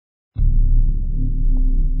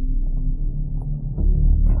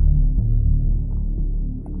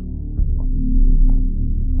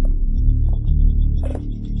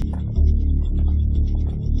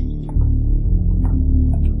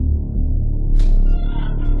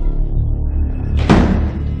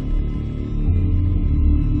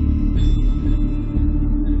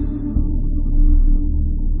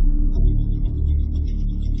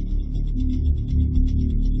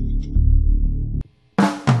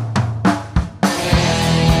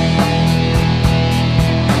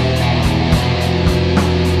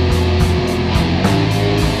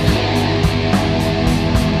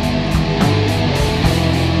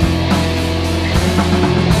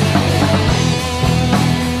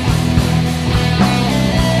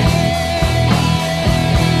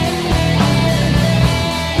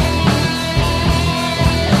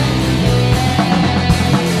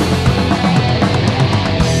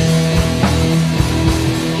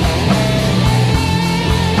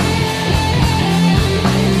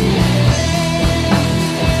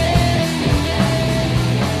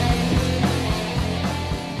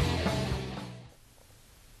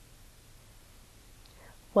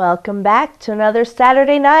Welcome back to another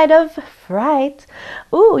Saturday night of Fright.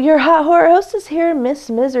 Ooh, your hot horror hostess here, Miss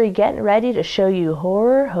Misery, getting ready to show you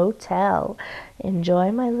Horror Hotel.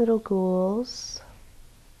 Enjoy, my little ghouls.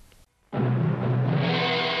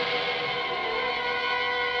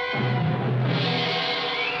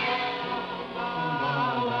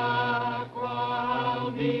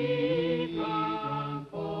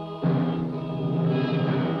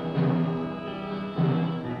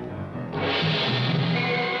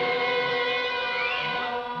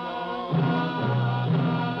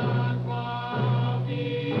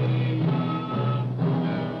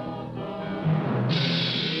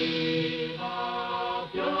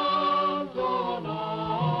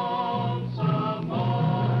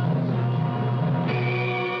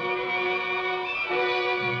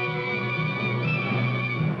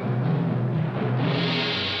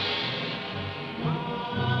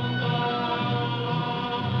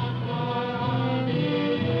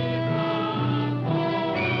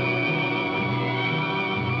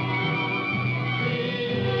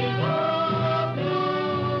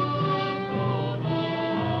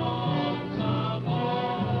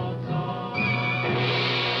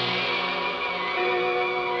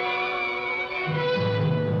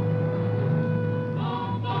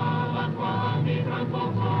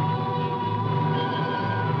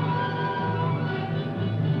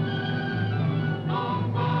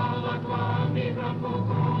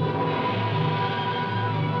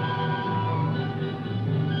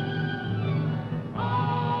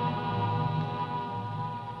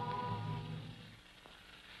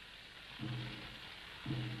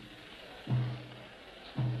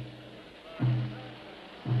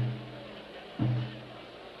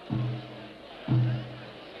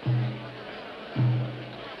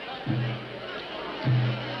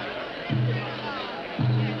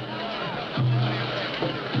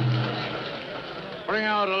 Bring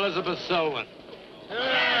out Elizabeth Selwyn.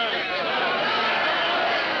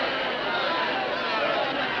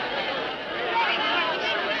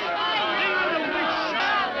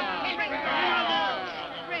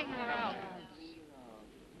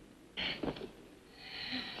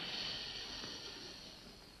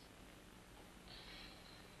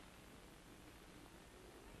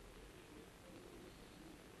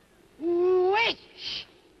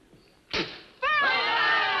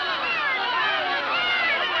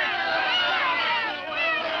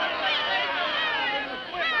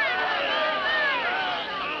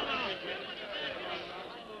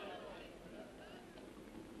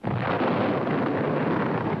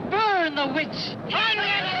 The witch!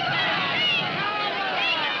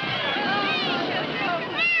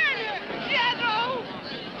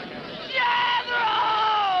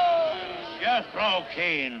 Jethro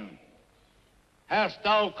Kane, hast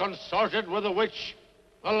thou consorted with the witch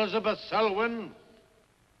Elizabeth Selwyn?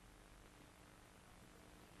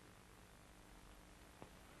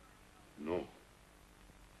 No.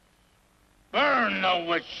 Burn the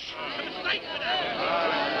witch!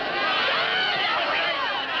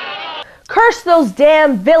 Curse those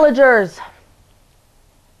damn villagers!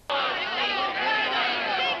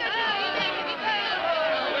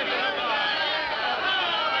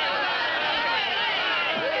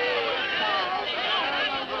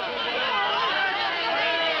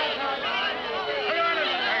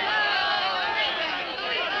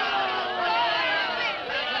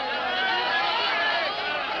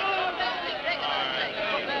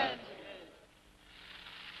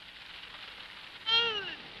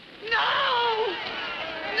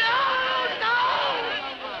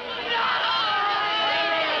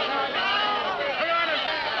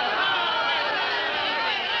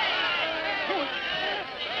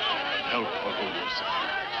 Help her, O Lucifer.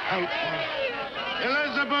 Help her.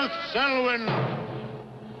 Elizabeth Selwyn,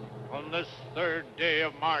 on this 3rd day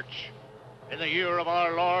of March, in the year of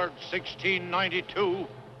our Lord 1692,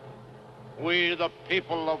 we, the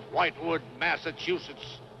people of Whitewood,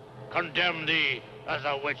 Massachusetts, condemn thee as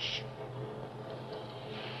a witch.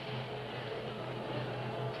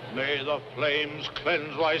 May the flames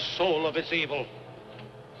cleanse thy soul of its evil,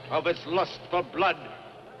 of its lust for blood,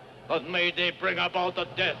 but may they bring about the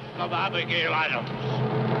death of Abigail Adams.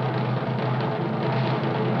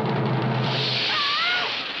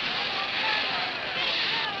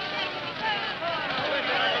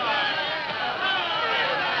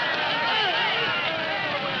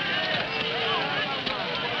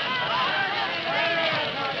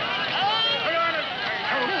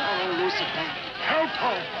 Help her, O Lucifer. Help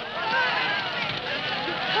her.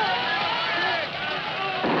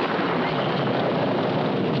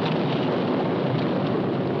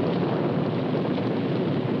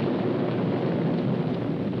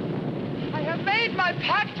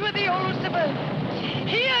 me, O Lucifer!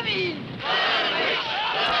 Hear me!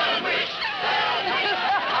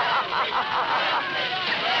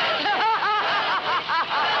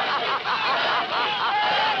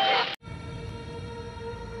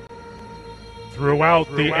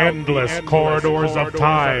 Throughout the endless corridors of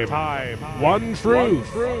time, one truth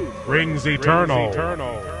rings eternal.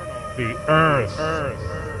 The Earth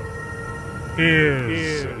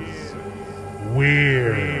is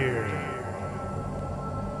weird.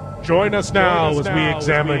 Join us now as we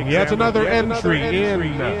examine yet another entry in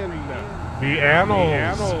the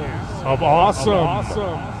annals of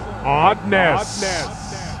awesome oddness.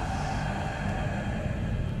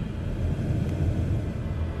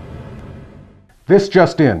 This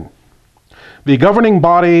just in. The governing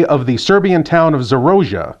body of the Serbian town of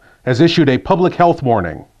Zaroža has issued a public health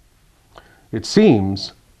warning. It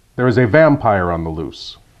seems there is a vampire on the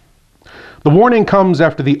loose. The warning comes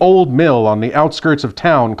after the old mill on the outskirts of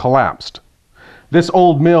town collapsed. This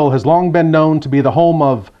old mill has long been known to be the home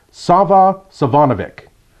of Sava Savanovic,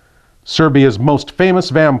 Serbia's most famous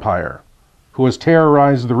vampire, who has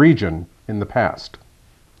terrorized the region in the past.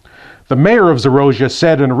 The mayor of Zaroža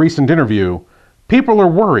said in a recent interview, "People are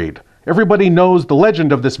worried. Everybody knows the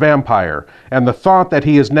legend of this vampire, and the thought that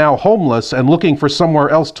he is now homeless and looking for somewhere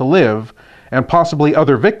else to live, and possibly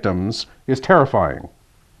other victims, is terrifying."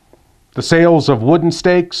 The sales of wooden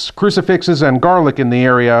stakes, crucifixes, and garlic in the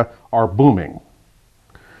area are booming.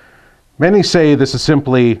 Many say this is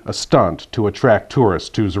simply a stunt to attract tourists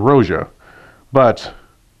to Zaroža, but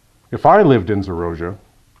if I lived in Zaroža,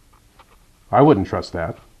 I wouldn't trust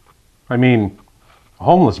that. I mean, a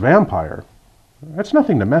homeless vampire? That's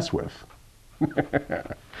nothing to mess with.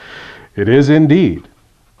 It is indeed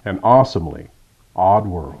an awesomely odd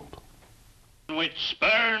world. Witch,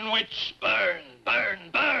 burn, burn, burn,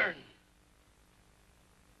 burn.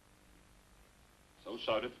 So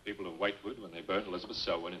shouted the people of Whitewood when they burned Elizabeth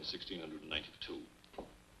Selwyn in 1692.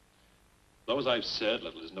 Though, as I've said,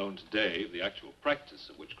 little is known today of the actual practice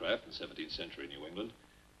of witchcraft in 17th century New England,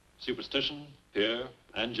 superstition, fear,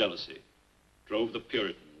 and jealousy drove the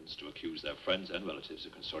Puritans to accuse their friends and relatives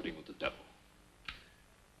of consorting with the devil.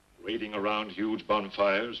 Raiding around huge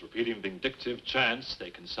bonfires, repeating vindictive chants,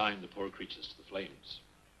 they consigned the poor creatures to the flames.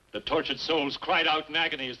 The tortured souls cried out in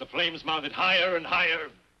agony as the flames mounted higher and higher.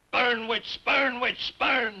 Burn, witch, burn, witch,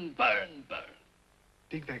 burn, burn, burn.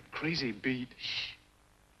 Dig that crazy beat.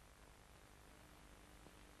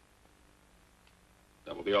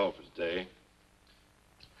 That will be all for today.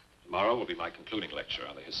 Tomorrow will be my concluding lecture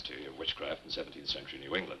on the history of witchcraft in 17th century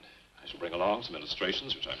New England. I shall bring along some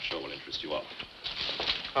illustrations which I'm sure will interest you all.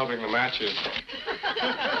 I'll bring the matches.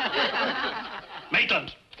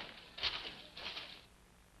 Maitland!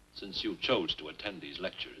 Since you chose to attend these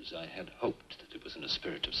lectures, I had hoped that it was in a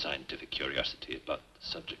spirit of scientific curiosity about the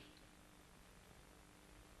subject.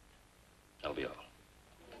 That'll be all.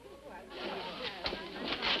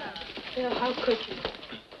 Bill, how could you?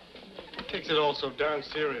 He takes it all so darn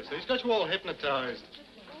seriously. He's got you all hypnotized.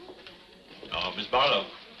 Oh, Miss Barlow.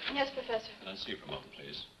 Yes, Professor. Can I see you for a moment,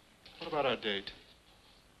 please? What about our date?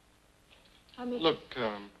 I'll meet Look,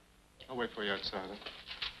 I'll wait for you outside. Huh?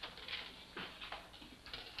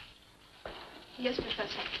 Yes,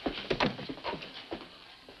 Professor.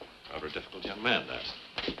 Rather a difficult young man, that.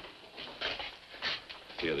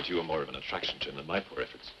 I fear that you are more of an attraction to him than my poor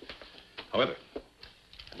efforts. However,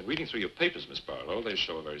 I've been reading through your papers, Miss Barlow. They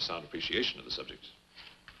show a very sound appreciation of the subject.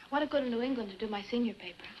 I want to go to New England to do my senior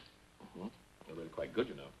paper. Mm-hmm. You're really quite good,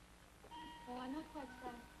 you know. Oh, I'm not quite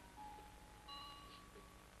sad.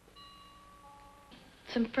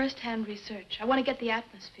 Some first-hand research. I want to get the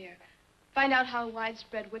atmosphere. Find out how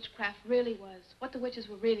widespread witchcraft really was. What the witches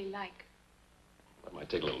were really like. That might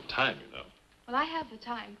take a little time, you know. Well, I have the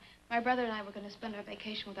time. My brother and I were going to spend our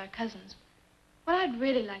vacation with our cousins. What I'd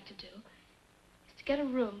really like to do is to get a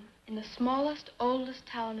room in the smallest, oldest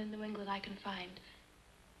town in New England I can find.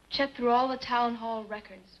 Check through all the town hall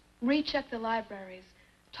records. Recheck the libraries.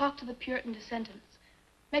 Talk to the Puritan descendants.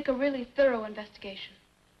 Make a really thorough investigation.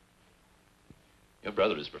 Your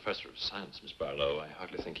brother is professor of science, Miss Barlow. I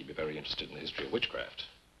hardly think he'd be very interested in the history of witchcraft.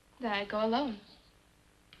 Then I'd go alone.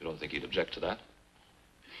 You don't think he'd object to that?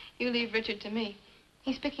 You leave Richard to me.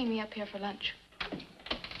 He's picking me up here for lunch.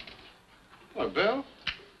 Hello, Bill.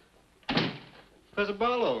 Professor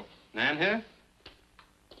Barlow. Nan here?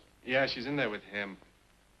 Yeah, she's in there with him.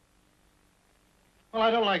 Well,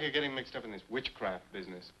 I don't like her getting mixed up in this witchcraft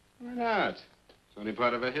business. Why not? It's only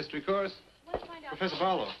part of a history course. Professor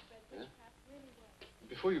Barlow. Yeah?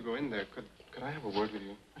 Before you go in there, could I have a word with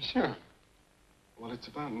you? Sure. Well, it's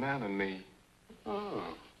about Nan and me. Oh.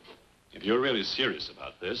 If you're really serious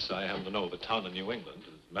about this, I happen to know of a town in New England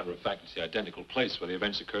Matter of fact, it's the identical place where the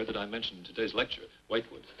events occurred that I mentioned in today's lecture,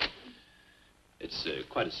 Whitewood. It's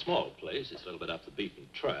quite a small place. It's a little bit off the beaten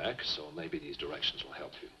track, so maybe these directions will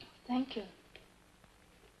help you. Thank you.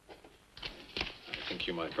 I think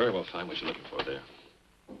you might very well find what you're looking for there.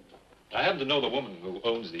 I happen to know the woman who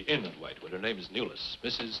owns the inn at Whitewood. Her name is Newless,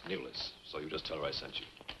 Mrs. Newless. So you just tell her I sent you.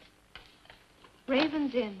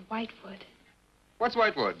 Raven's Inn, Whitewood. What's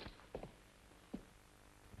Whitewood?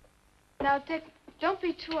 Now, Dick, don't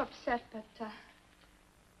be too upset, but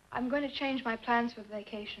I'm going to change my plans for the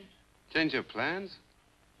vacation. Change your plans?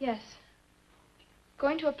 Yes.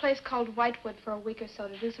 Going to a place called Whitewood for a week or so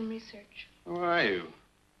to do some research. Who are you?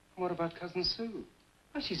 What about Cousin Sue?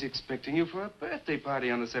 Well, she's expecting you for a birthday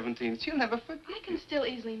party on the 17th. She'll never forget. I can still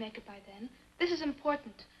easily make it by then. This is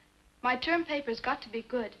important. My term paper's got to be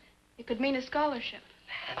good. It could mean a scholarship.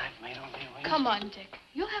 And I've made all the arrangements. Come on, Dick.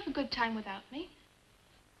 You'll have a good time without me.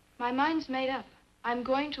 My mind's made up. I'm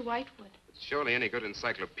going to Whitewood. Surely any good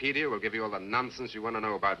encyclopedia will give you all the nonsense you want to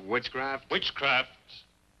know about witchcraft. Witchcraft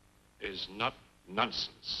is not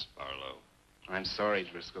nonsense, Barlow. I'm sorry,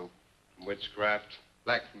 Driscoll. Witchcraft,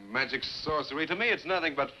 black magic, sorcery. To me, it's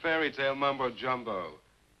nothing but fairy tale mumbo-jumbo.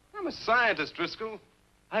 I'm a scientist, Driscoll.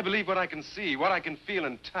 I believe what I can see, what I can feel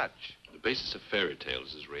and touch. The basis of fairy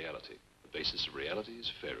tales is reality. The basis of reality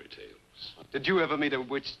is fairy tales. Did you ever meet a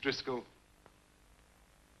witch, Driscoll?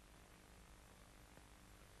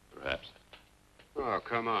 Perhaps. Oh,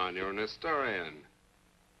 come on. You're an historian.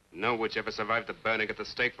 No witch ever survived the burning at the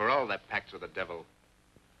stake for all their pacts with the devil.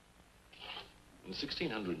 In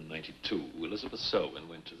 1692, Elizabeth Selwyn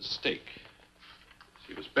went to the stake.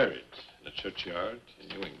 She was buried in a churchyard in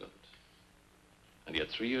New England. And yet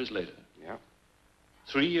 3 years later... Yeah?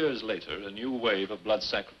 3 years later, a new wave of blood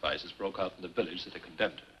sacrifices broke out in the village that had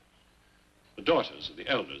condemned her. The daughters of the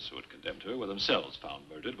elders who had condemned her were themselves found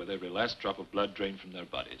murdered with every last drop of blood drained from their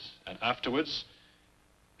bodies. And afterwards,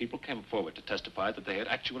 people came forward to testify that they had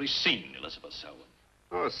actually seen Elizabeth Selwyn.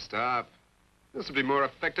 Oh, stop. This would be more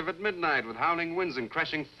effective at midnight with howling winds and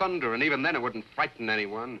crashing thunder, and even then it wouldn't frighten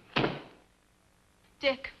anyone.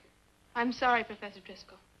 Dick, I'm sorry, Professor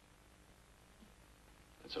Driscoll.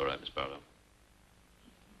 That's all right, Miss Barlow.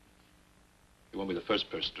 You won't be the first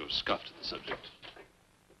person to have scoffed at the subject.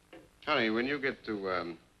 Honey, when you get to,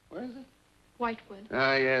 where is it? Whitewood.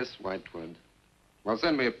 Ah, yes, Whitewood. Well,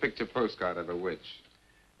 send me a picture postcard of a witch.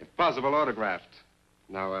 If possible, autographed.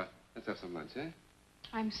 Now, let's have some lunch, eh?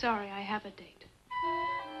 I'm sorry, I have a date.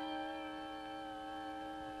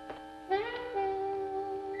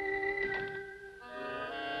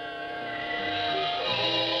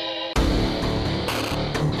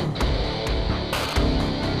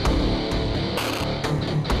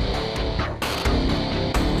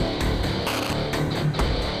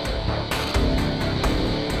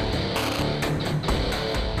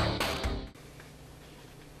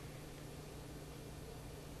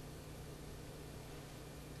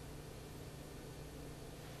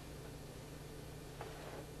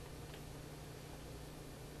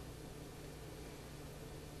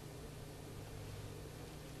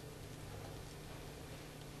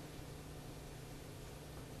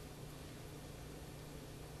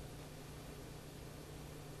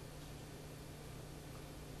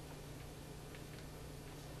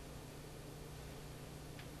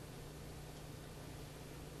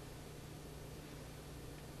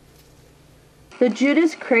 The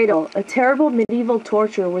Judas Cradle, a terrible medieval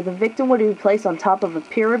torture where the victim would be placed on top of a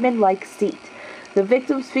pyramid-like seat. The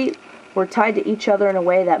victim's feet were tied to each other in a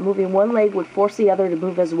way that moving one leg would force the other to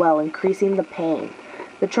move as well, increasing the pain.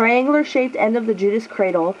 The triangular-shaped end of the Judas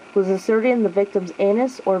Cradle was inserted in the victim's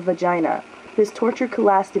anus or vagina. This torture could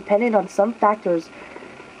last, depending on some factors,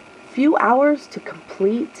 few hours to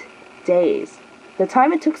complete days. The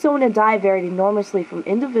time it took someone to die varied enormously from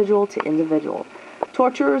individual to individual.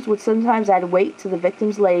 Torturers would sometimes add weight to the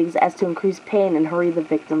victim's legs as to increase pain and hurry the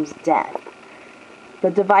victim's death. The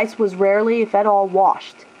device was rarely, if at all,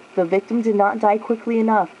 washed. The victim did not die quickly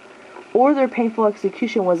enough, or their painful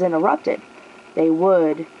execution was interrupted. They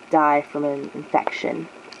would die from an infection.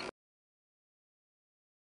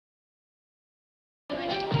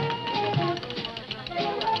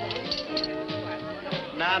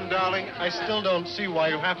 Nan, darling, I still don't see why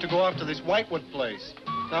you have to go off to this Whitewood place.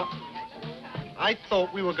 Now, I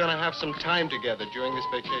thought we were going to have some time together during this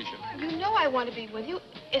vacation. You know I want to be with you.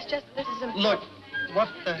 It's just this is important. Look, what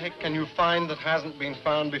the heck can you find that hasn't been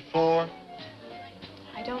found before?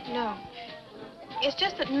 I don't know. It's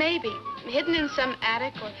just that maybe, hidden in some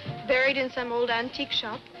attic or buried in some old antique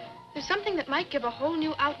shop, there's something that might give a whole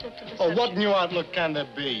new outlook to the subject. Oh, what new outlook can there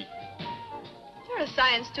be? There a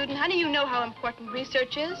science student, honey. You know how important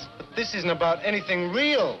research is. But this isn't about anything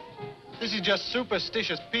real. This is just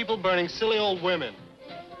superstitious people burning silly old women.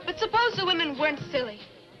 But suppose the women weren't silly.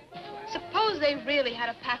 Suppose they really had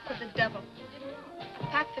a pact with the devil. A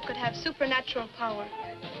pact that could have supernatural power.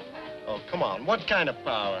 Oh, come on. What kind of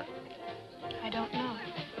power? I don't know.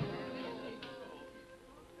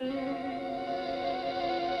 Oh,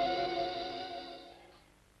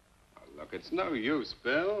 look, it's no use,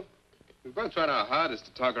 Bill. We've both tried our hardest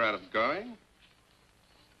to talk her out of going.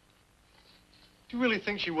 Do you really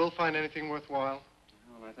think she will find anything worthwhile?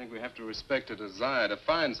 Well, I think we have to respect her desire to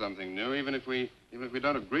find something new, even if we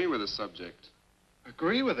don't agree with the subject.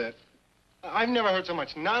 Agree with it? I've never heard so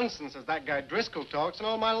much nonsense as that guy Driscoll talks in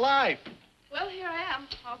all my life. Well, here I am,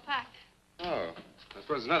 all packed. Oh, I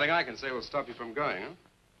suppose there's nothing I can say will stop you from going, huh?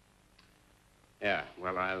 Yeah,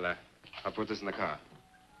 well, I'll put this in the car.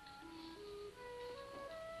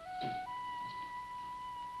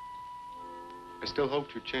 I still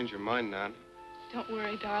hoped you'd change your mind, Nan. Don't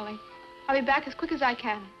worry, darling. I'll be back as quick as I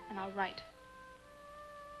can, and I'll write.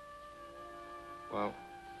 Well,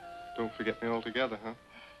 don't forget me altogether, huh?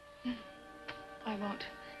 I won't.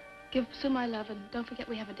 Give Sue my love, and don't forget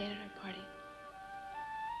we have a date at her party.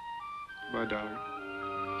 Bye, darling.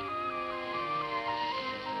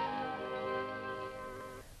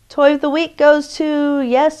 Toy of the week goes to,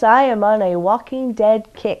 yes, I am on a Walking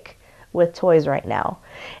Dead kick with toys right now.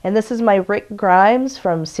 And this is my Rick Grimes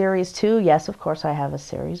from Series 2. Yes, of course, I have a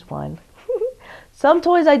Series 1. Some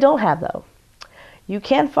toys I don't have, though. You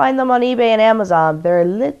can find them on eBay and Amazon. They're a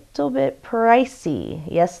little bit pricey.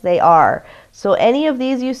 Yes, they are. So any of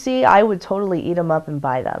these you see, I would totally eat them up and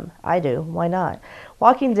buy them. I do. Why not?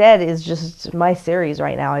 Walking Dead is just my series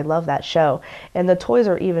right now. I love that show. And the toys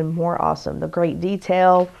are even more awesome. The great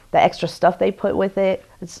detail, the extra stuff they put with it.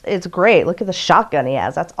 It's great. Look at the shotgun he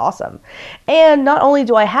has. That's awesome. And not only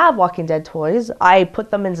do I have Walking Dead toys, I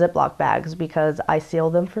put them in Ziploc bags because I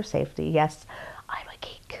seal them for safety. Yes, I'm a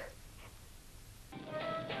geek.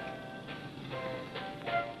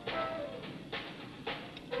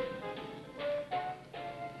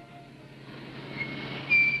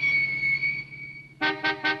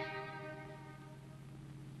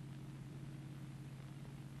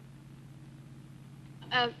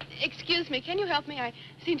 Excuse me, can you help me? I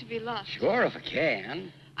seem to be lost. Sure, if I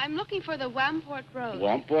can. I'm looking for the Wamport Road.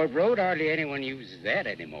 Wamport Road, hardly anyone uses that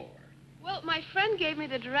anymore. Well, my friend gave me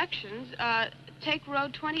the directions. Take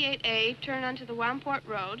Road 28A, turn onto the Wamport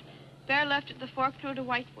Road, bear left at the fork through to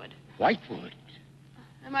Whitewood. Whitewood?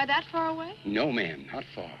 Am I that far away? No, ma'am, not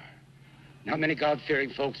far. Not many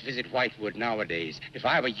God-fearing folks visit Whitewood nowadays. If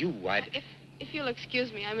I were you, I'd... If you'll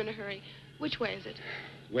excuse me, I'm in a hurry. Which way is it?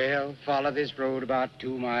 Well, follow this road about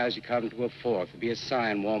 2 miles. You come to a fork. There'll be a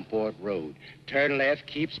sign, Wamport Road. Turn left,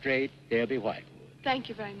 keep straight. There'll be Whitewood. Thank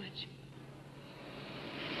you very much.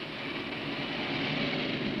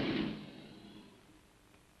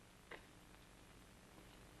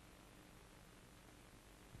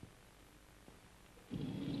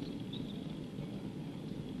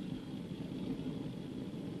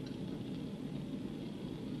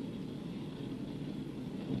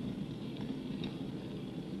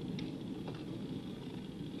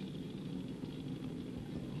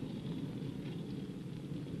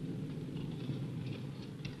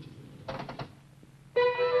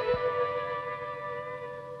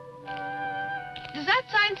 Does that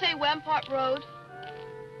sign say Wamport Road?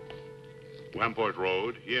 Wamport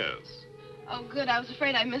Road, yes. Oh, good. I was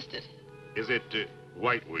afraid I missed it. Is it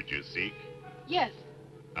Whitewood you seek? Yes.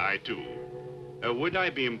 I, too. Would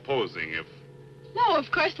I be imposing if... No,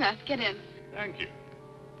 of course not. Get in. Thank you.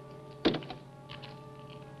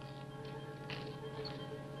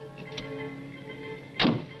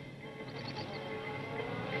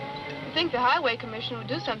 I think the Highway Commission would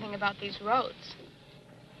do something about these roads.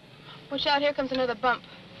 Watch out, here comes another bump.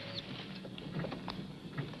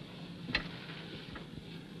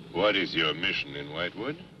 What is your mission in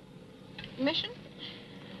Whitewood? Mission?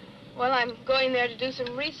 Well, I'm going there to do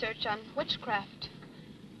some research on witchcraft.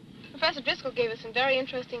 Professor Driscoll gave us some very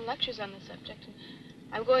interesting lectures on the subject, and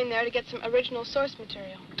I'm going there to get some original source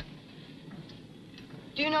material.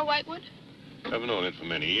 Do you know Whitewood? I've known it for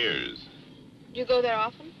many years. Do you go there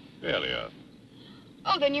often? Fairly often.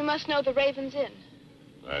 Oh, then you must know the Raven's Inn.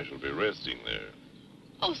 I shall be resting there.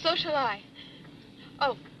 Oh, so shall I.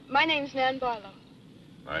 Oh, my name's Nan Barlow.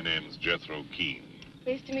 My name's Jethro Keene.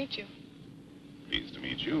 Pleased to meet you. Pleased to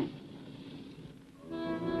meet you.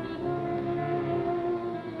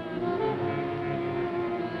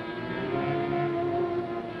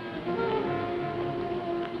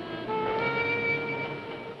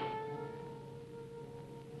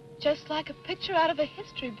 just like a picture out of a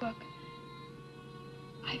history book.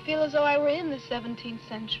 I feel as though I were in the 17th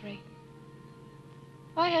century.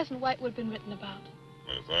 Why hasn't Whitewood been written about?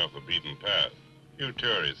 Well, it's off the beaten path. Few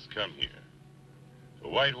tourists come here. For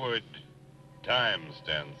Whitewood, time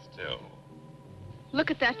stands still.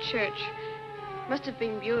 Look at that church. Must have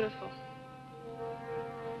been beautiful.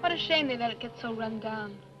 What a shame they let it get so run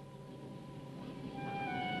down.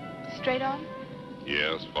 Straight on?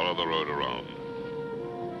 Yes, follow the road around.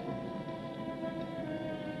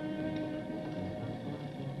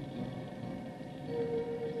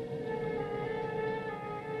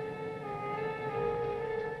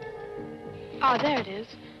 Ah, there it is.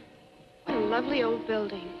 What a lovely old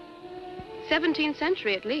building. 17th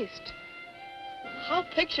century at least. How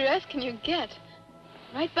picturesque can you get?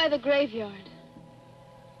 Right by the graveyard.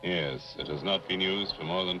 Yes, it has not been used for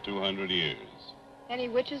more than 200 years. Any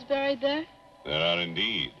witches buried there? There are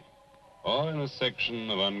indeed. All in a section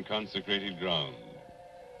of unconsecrated ground.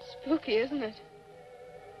 Spooky, isn't it?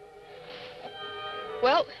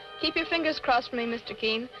 Well, keep your fingers crossed for me, Mr.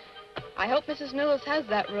 Keene. I hope Mrs. Newlis has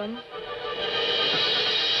that room.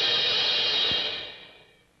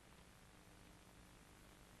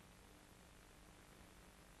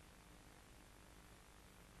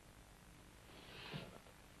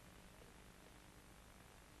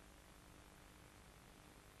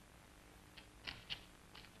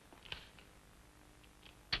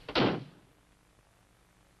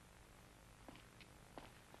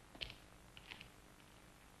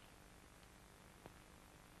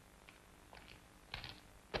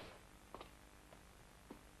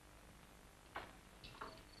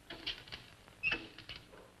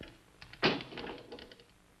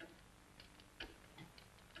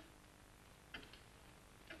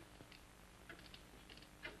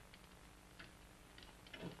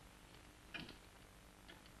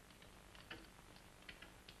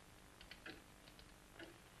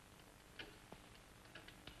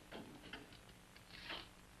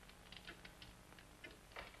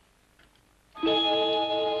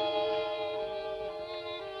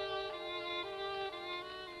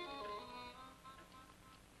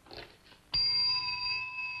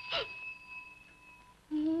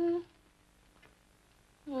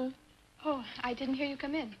 Oh, I didn't hear you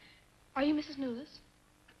come in. Are you Mrs. Newlis?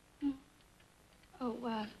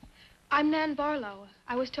 Oh, I'm Nan Barlow.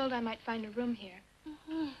 I was told I might find a room here.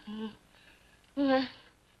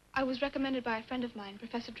 I was recommended by a friend of mine,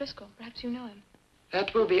 Professor Driscoll. Perhaps you know him.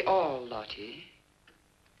 That will be all, Lottie.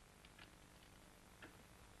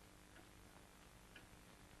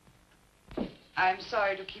 I'm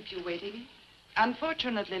sorry to keep you waiting.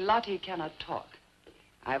 Unfortunately, Lottie cannot talk.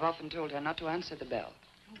 I've often told her not to answer the bell.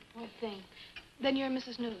 Oh, poor thing. Then you're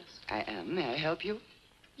Mrs. Newlis. I am. May I help you?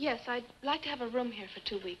 Yes, I'd like to have a room here for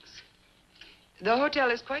 2 weeks. The hotel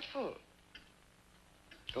is quite full.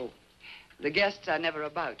 Oh, the guests are never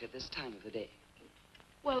about at this time of the day.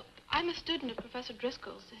 Well, I'm a student of Professor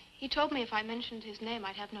Driscoll's. He told me if I mentioned his name,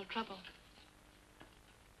 I'd have no trouble.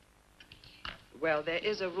 Well, there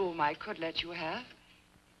is a room I could let you have.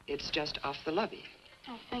 It's just off the lobby.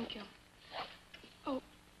 Oh, thank you. Oh,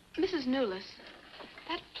 Mrs. Newlis,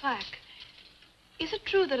 that plaque. Is it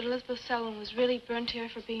true that Elizabeth Selwyn was really burnt here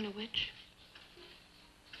for being a witch?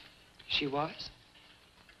 She was?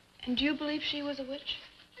 And do you believe she was a witch?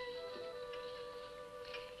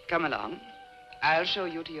 Come along. I'll show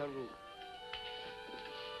you to your room.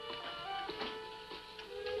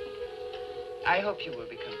 I hope you will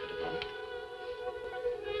be comfortable.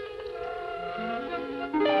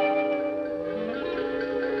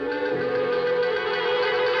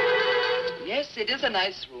 Yes, it is a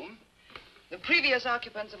nice room. The previous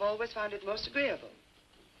occupants have always found it most agreeable.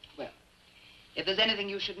 Well, if there's anything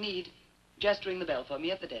you should need, just ring the bell for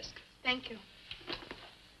me at the desk. Thank you.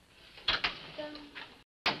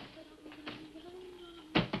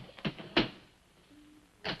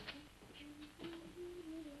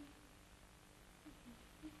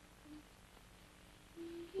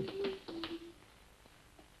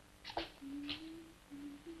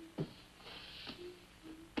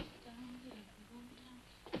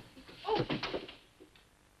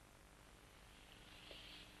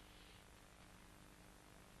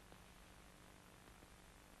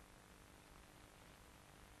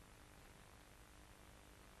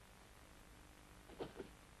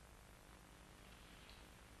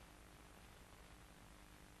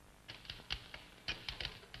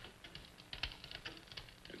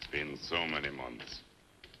 It's been so many months.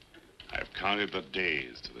 I've counted the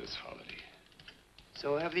days to this holiday.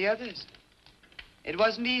 So have the others. It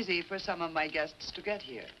wasn't easy for some of my guests to get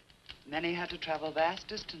here. Many had to travel vast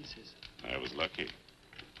distances. I was lucky.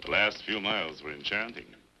 The last few miles were enchanting.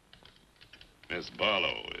 Miss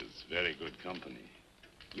Barlow is very good company.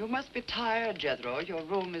 You must be tired, Jethro. Your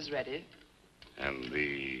room is ready. And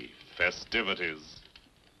the festivities.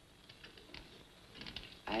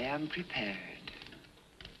 I am prepared.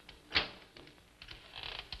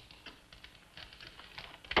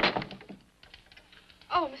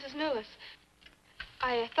 Oh, Mrs. Newlis.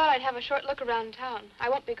 I thought I'd have a short look around town. I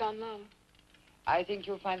won't be gone long. I think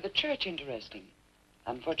you'll find the church interesting.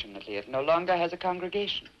 Unfortunately, it no longer has a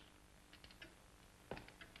congregation.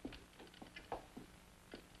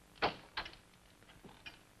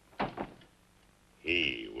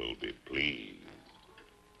 He will be pleased.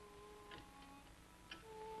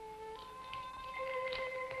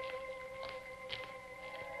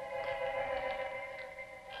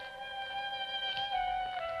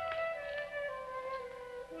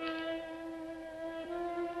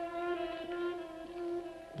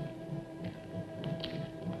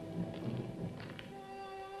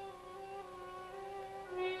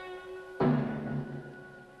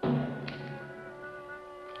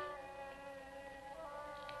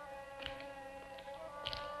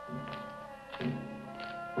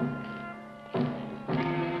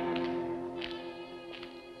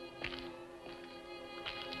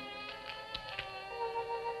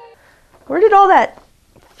 Where did all that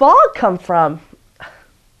fog come from?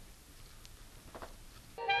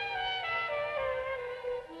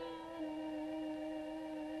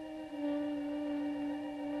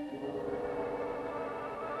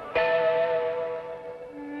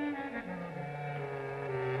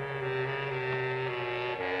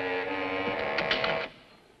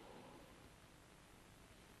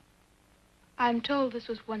 I'm told this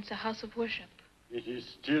was once a house of worship. It is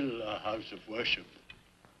still a house of worship.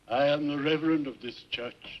 I am the reverend of this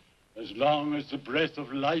church. As long as the breath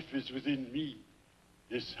of life is within me,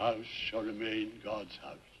 this house shall remain God's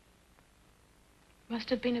house. Must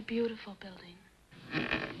have been a beautiful building.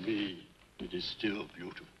 To me, it is still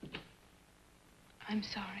beautiful. I'm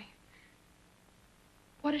sorry.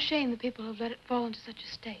 What a shame the people have let it fall into such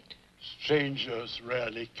a state. Strangers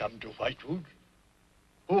rarely come to Whitewood.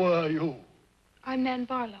 Who are you? I'm Nan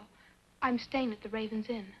Barlow. I'm staying at the Raven's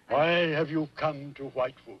Inn. Why have you come to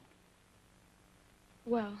Whitewood?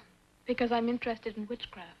 Well, because I'm interested in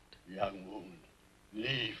witchcraft. Young woman,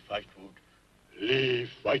 leave Whitewood.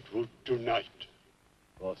 Leave Whitewood tonight.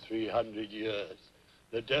 For 300 years,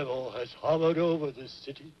 the devil has hovered over this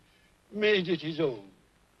city, made it his own.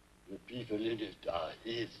 The people in it are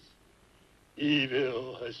his.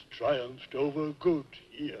 Evil has triumphed over good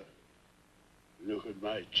here. Look at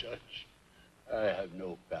my church. I have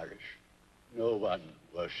no parish. No one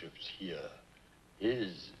worships here.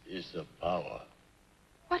 His is the power.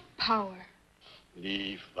 What power?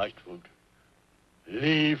 Leave Whitewood.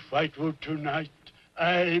 Leave Whitewood tonight.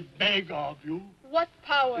 I beg of you. What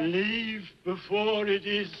power? Leave before it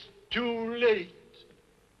is too late.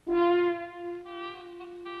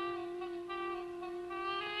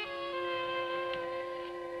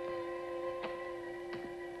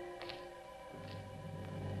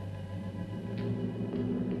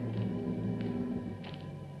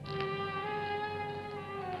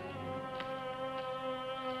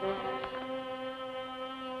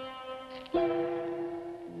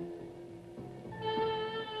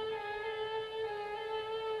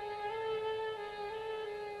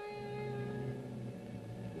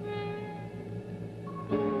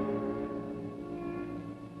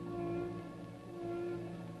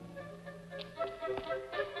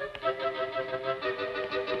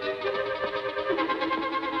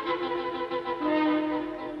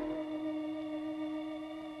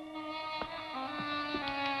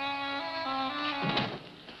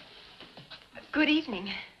 Good evening.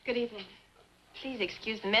 Good evening. Please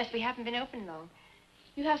excuse the mess. We haven't been open long.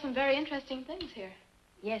 You have some very interesting things here.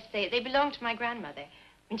 Yes, they belonged to my grandmother.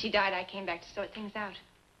 When she died, I came back to sort things out.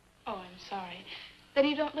 Oh, I'm sorry. Then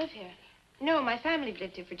you don't live here? No, my family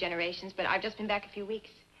lived here for generations, but I've just been back a few weeks.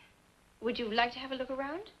 Would you like to have a look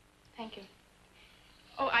around? Thank you.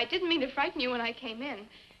 Oh, I didn't mean to frighten you when I came in.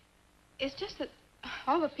 It's just that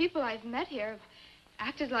all the people I've met here have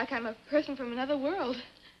acted like I'm a person from another world.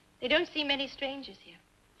 They don't see many strangers here.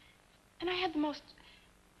 And I had the most,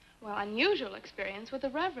 well, unusual experience with the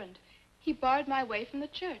Reverend. He barred my way from the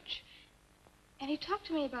church. And he talked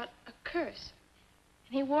to me about a curse.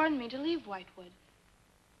 And he warned me to leave Whitewood.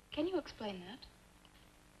 Can you explain that?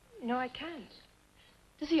 No, I can't.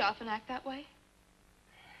 Does he often act that way?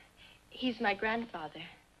 He's my grandfather.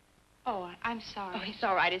 Oh, I'm sorry. Oh, it's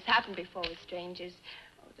all right. It's happened before with strangers.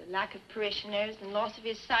 Oh, the lack of parishioners and loss of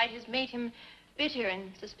his sight has made him bitter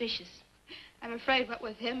and suspicious. I'm afraid what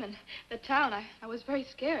with him and the town, I was very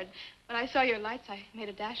scared. When I saw your lights, I made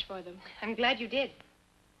a dash for them. I'm glad you did.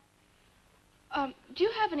 Do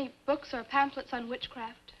you have any books or pamphlets on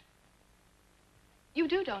witchcraft? You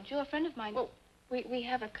do, don't you? A friend of mine. Well, we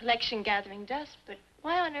have a collection gathering dust, but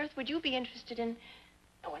why on earth would you be interested in...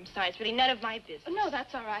 Oh, I'm sorry, it's really none of my business. No,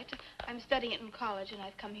 that's all right. I'm studying it in college, and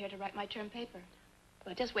I've come here to write my term paper.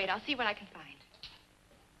 Well, just wait. I'll see what I can find.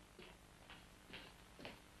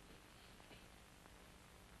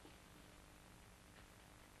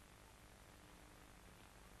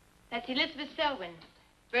 That's Elizabeth Selwyn,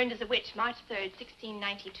 burned as a witch, March 3rd,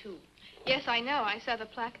 1692. Yes, I know. I saw the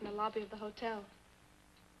plaque in the lobby of the hotel.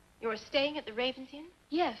 You're staying at the Ravens Inn?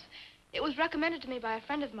 Yes. It was recommended to me by a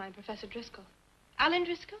friend of mine, Professor Driscoll. Alan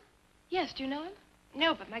Driscoll? Yes, do you know him?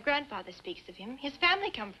 No, but my grandfather speaks of him. His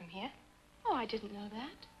family come from here. Oh, I didn't know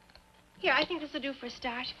that. Here, I think this will do for a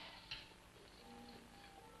start.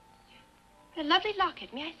 A lovely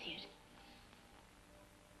locket. May I see it?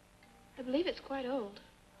 I believe it's quite old.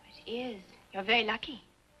 It is. You're very lucky.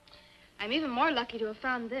 I'm even more lucky to have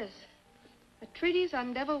found this. A treatise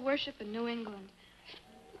on devil worship in New England.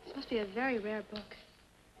 This must be a very rare book.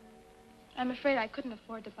 I'm afraid I couldn't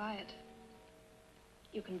afford to buy it.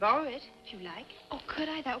 You can borrow it, if you like. Oh, could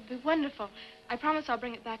I? That would be wonderful. I promise I'll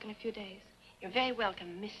bring it back in a few days. You're very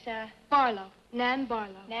welcome, Miss, Barlow. Nan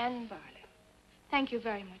Barlow. Nan Barlow. Thank you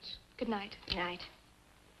very much. Good night. Good night.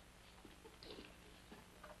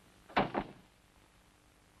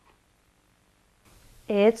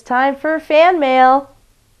 It's time for fan mail.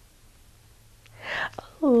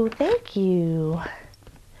 Oh, thank you.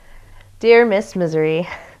 Dear Miss Misery,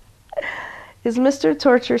 is Mr.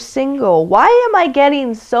 Torture single? Why am I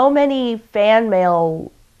getting so many fan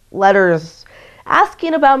mail letters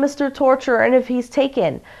asking about Mr. Torture and if he's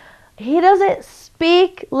taken? He doesn't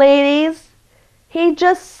speak, ladies. He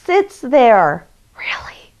just sits there.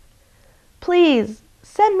 Really? Please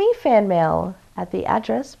send me fan mail at the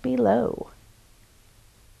address below.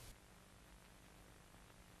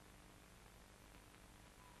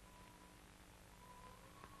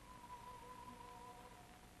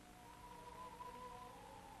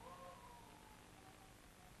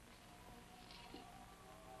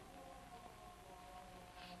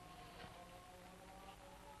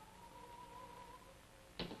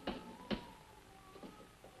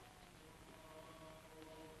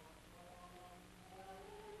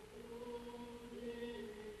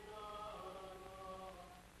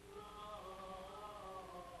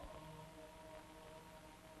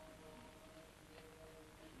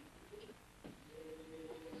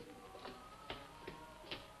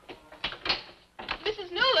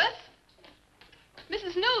 Mrs. Newless?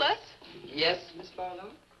 Mrs. Newless? Yes, Miss Barlow?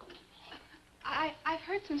 I've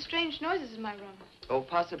heard some strange noises in my room. Oh,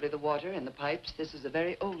 possibly the water in the pipes. This is a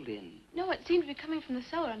very old inn. No, it seemed to be coming from the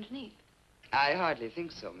cellar underneath. I hardly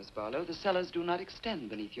think so, Miss Barlow. The cellars do not extend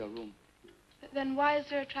beneath your room. Then why is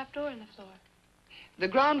there a trapdoor in the floor? The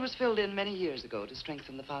ground was filled in many years ago to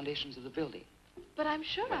strengthen the foundations of the building. But I'm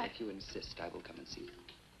sure Well, if you insist, I will come and see you.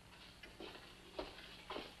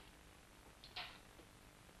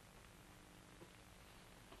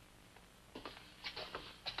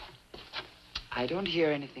 I don't hear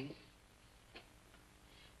anything.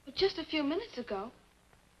 But just a few minutes ago.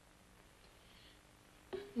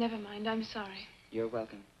 Never mind, I'm sorry. You're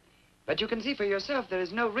welcome. But you can see for yourself there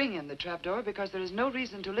is no ring in the trapdoor because there is no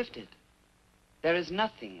reason to lift it. There is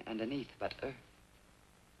nothing underneath but earth.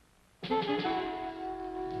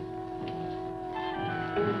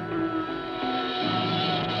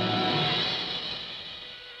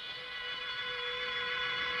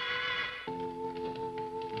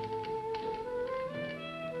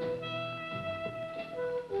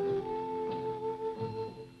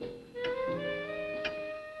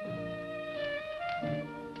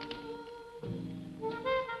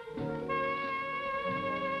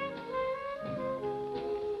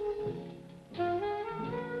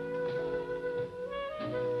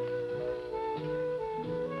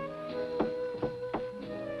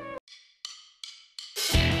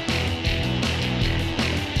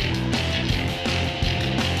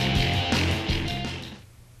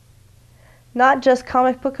 Not just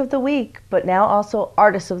Comic Book of the Week, but now also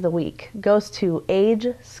Artist of the Week goes to Age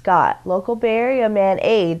Scott, local Bay Area man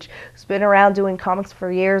Age, who's been around doing comics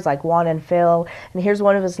for years like Juan and Phil. And here's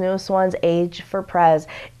one of his newest ones, Age for Prez.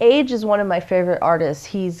 Age is one of my favorite artists.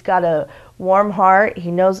 He's got a warm heart.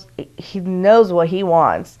 He knows what he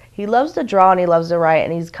wants. He loves to draw and he loves to write,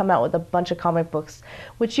 and he's come out with a bunch of comic books,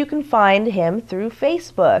 which you can find him through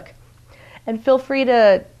Facebook. And feel free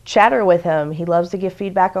to chatter with him. He loves to give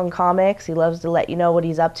feedback on comics. He loves to let you know what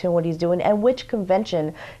he's up to and what he's doing and which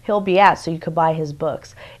convention he'll be at so you could buy his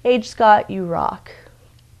books. H. Scott, you rock.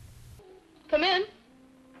 Come in.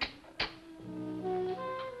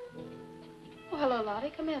 Oh, hello,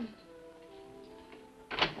 Lottie. Come in.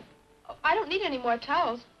 Oh, I don't need any more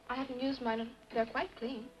towels. I haven't used mine. They're quite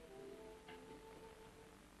clean.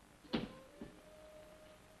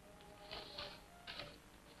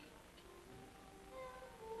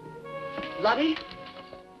 Lottie,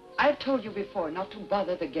 I've told you before not to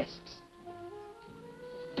bother the guests.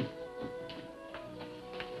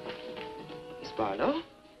 Miss Barlow,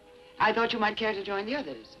 I thought you might care to join the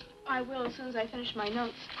others. I will as soon as I finish my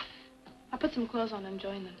notes. I'll put some clothes on and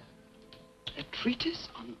join them. A treatise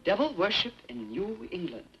on devil worship in New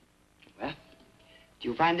England. Well, do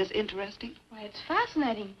you find this interesting? Why, it's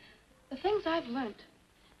fascinating. The things I've learned.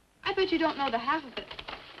 I bet you don't know the half of it.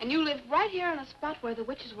 And you live right here on a spot where the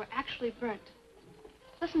witches were actually burnt.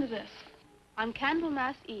 Listen to this. On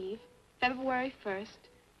Candlemas Eve, February 1st,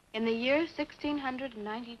 in the year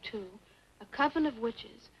 1692, a coven of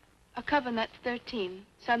witches, a coven that's 13,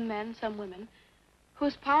 some men, some women,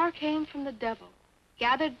 whose power came from the devil,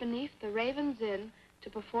 gathered beneath the Raven's Inn to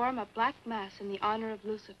perform a black mass in the honor of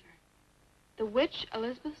Lucifer. The witch,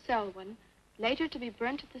 Elizabeth Selwyn, later to be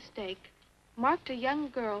burnt at the stake, marked a young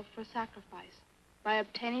girl for sacrifice by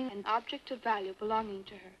obtaining an object of value belonging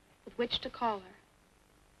to her with which to call her,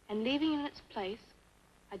 and leaving in its place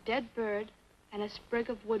a dead bird and a sprig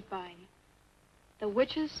of woodbine. The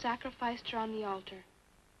witches sacrificed her on the altar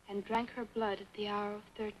and drank her blood at the hour of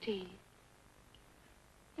 13.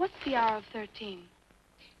 What's the hour of 13?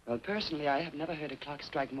 Well, personally, I have never heard a clock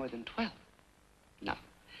strike more than 12. Now,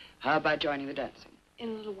 how about joining the dancing? In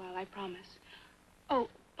a little while, I promise. Oh,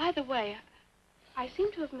 by the way, I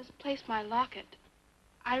seem to have misplaced my locket.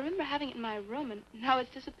 I remember having it in my room, and now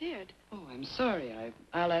it's disappeared. Oh, I'm sorry.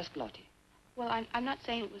 I'll ask Lottie. Well, I'm not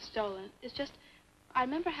saying it was stolen. It's just, I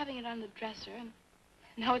remember having it on the dresser, and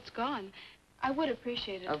now it's gone. I would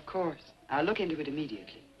appreciate it. Of course. I'll look into it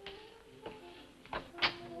immediately.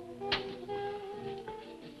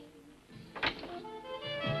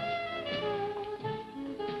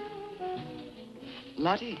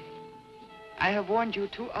 Lottie, I have warned you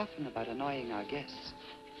too often about annoying our guests.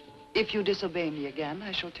 If you disobey me again,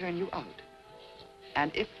 I shall turn you out. And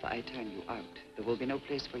if I turn you out, there will be no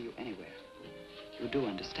place for you anywhere. You do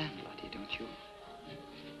understand, Lottie, don't you?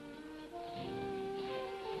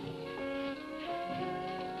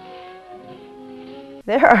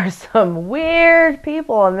 There are some weird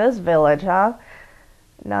people in this village, huh?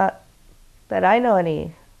 Not that I know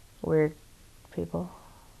any weird people.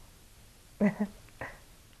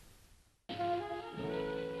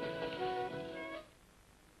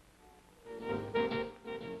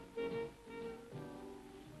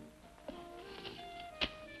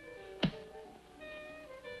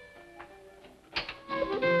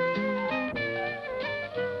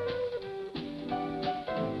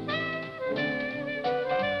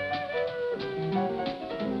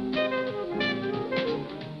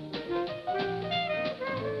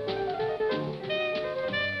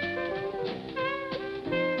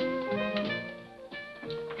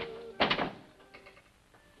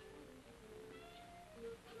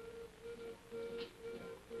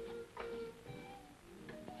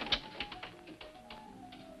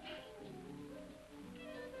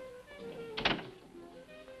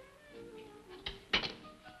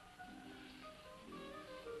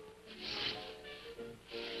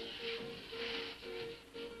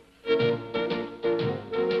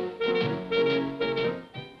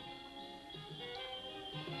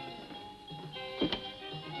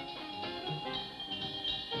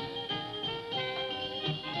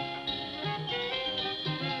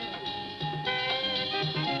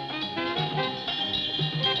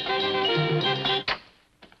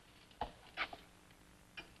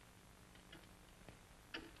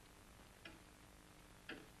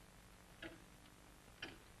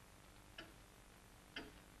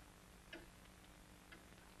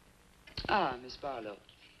 Ah, Miss Barlow.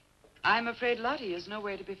 I'm afraid Lottie is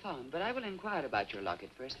nowhere to be found, but I will inquire about your locket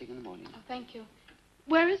first thing in the morning. Oh, thank you.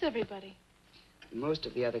 Where is everybody? Most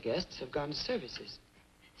of the other guests have gone to services.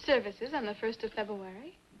 Services on the 1st of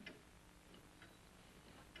February.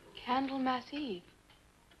 Candlemas Eve.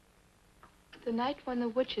 The night when the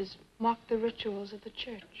witches mocked the rituals of the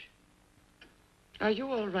church. Are you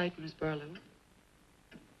all right, Miss Barlow?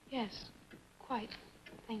 Yes, quite.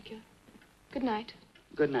 Thank you. Good night.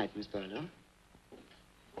 Good night, Miss Barlow.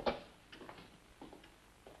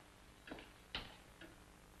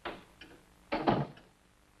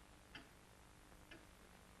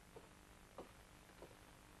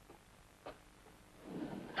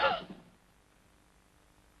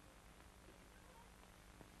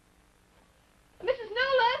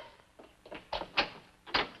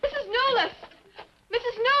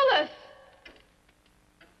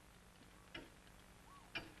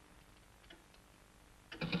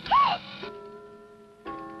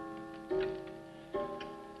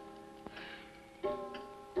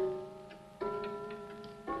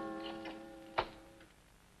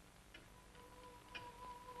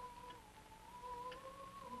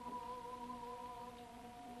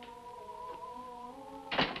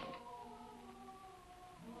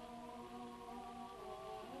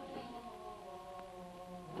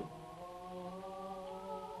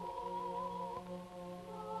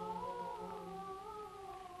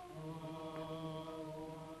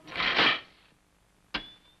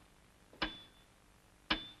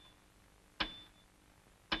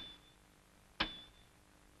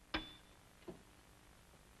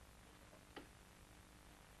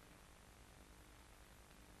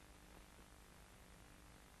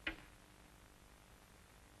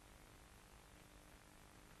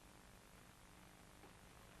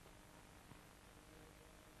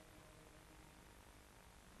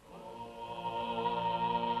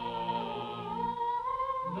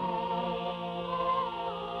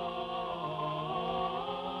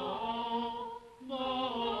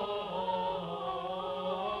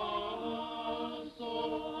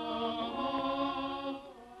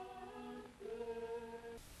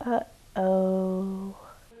 Uh-oh.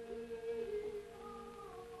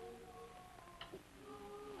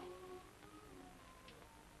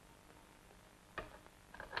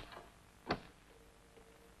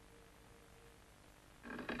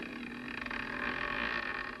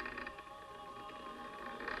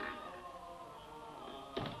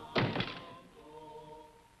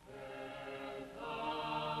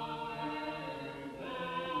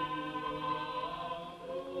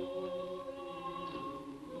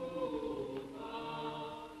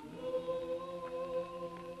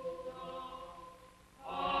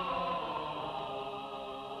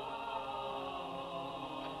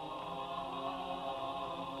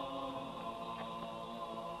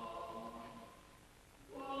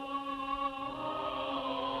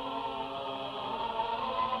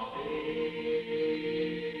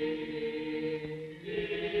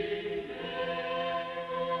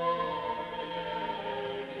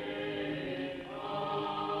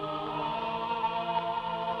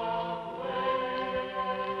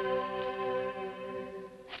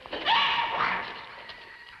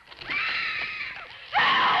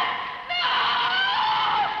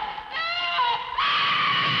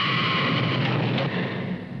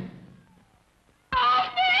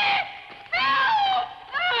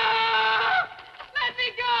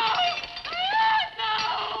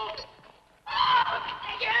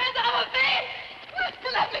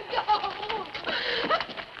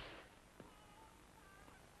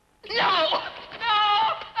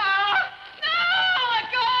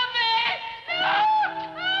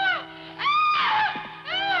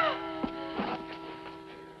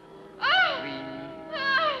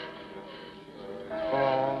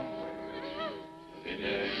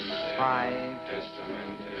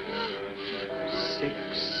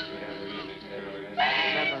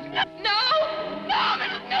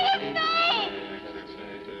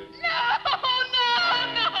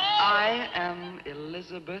 I am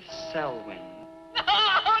Elizabeth Selwyn. No,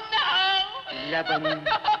 no! 11. No!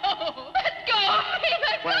 Let go of me!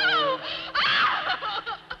 Let go!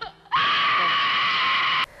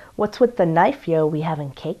 What's with the knife, yo? We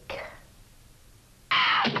having cake?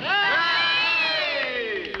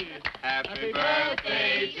 Happy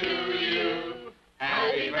birthday to you.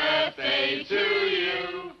 Happy birthday to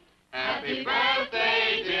you. Happy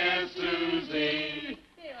birthday, dear Susie.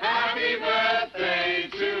 Happy birthday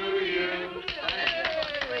to you.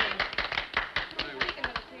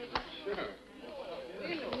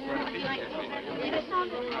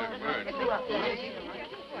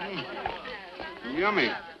 Yummy.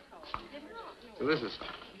 Delicious.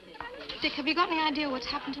 Dick, have you got any idea what's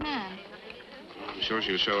happened to Nan? I'm sure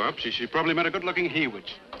she'll show up. She probably met a good-looking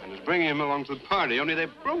he-witch and is bringing him along to the party, only their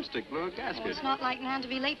broomstick blew a gasket. Well, it's not like Nan to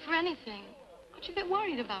be late for anything. Aren't you a bit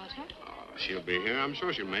worried about her? Oh, she'll be here. I'm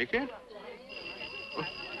sure she'll make it. Oh,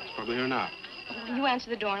 it's probably here now. You answer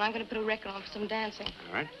the door, and I'm going to put a record on for some dancing.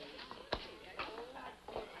 All right.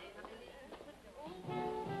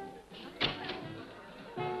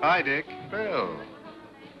 Hi, Dick. Bill.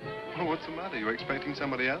 Oh, what's the matter? You expecting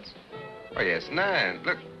somebody else? Oh, yes, Nan.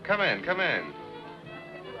 Look, come in, come in.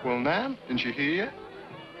 Well, Nan, didn't she hear you?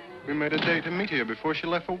 We made a date to meet here before she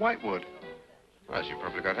left for Whitewood. Well, she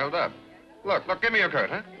probably got held up. Look, give me your coat,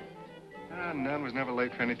 huh? Nan was never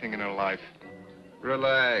late for anything in her life.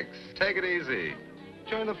 Relax. Take it easy.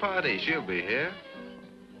 Join the party. She'll be here.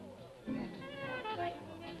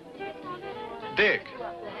 Dick.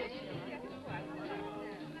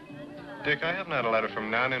 Dick, I haven't had a letter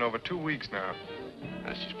from Nan in over 2 weeks now.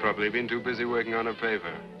 She's probably been too busy working on her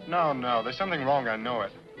paper. No, there's something wrong, I know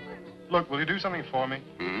it. Look, will you do something for me?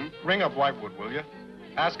 Hmm? Ring up Whitewood, will you?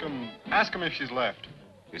 Ask him if she's left.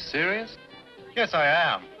 You serious? Yes, I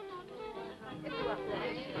am.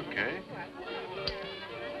 Okay.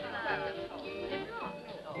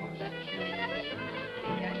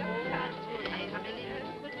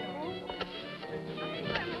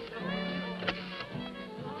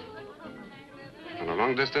 On a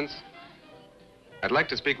long distance, I'd like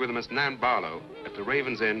to speak with Miss Nan Barlow at the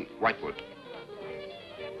Raven's Inn, Whitewood.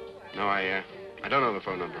 No, I don't know the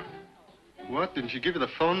phone number. What? Didn't she give you the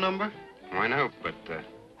phone number? Oh, I know, but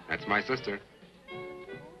that's my sister.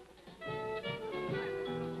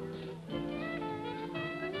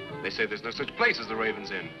 They say there's no such place as the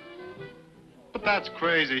Raven's Inn. But that's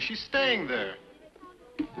crazy. She's staying there.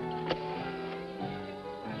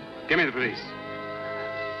 Give me the police.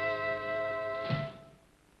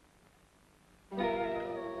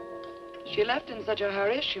 She left in such a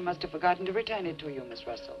hurry, she must have forgotten to return it to you, Miss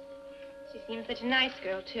Russell. She seems such a nice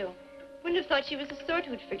girl, too. Wouldn't have thought she was the sort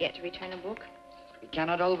who'd forget to return a book. We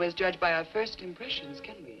cannot always judge by our first impressions,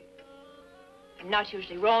 can we? I'm not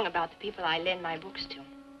usually wrong about the people I lend my books to.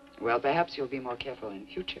 Well, perhaps you'll be more careful in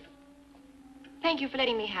future. Thank you for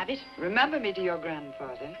letting me have it. Remember me to your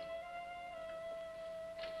grandfather.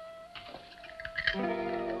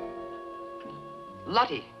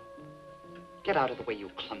 Lottie, get out of the way, you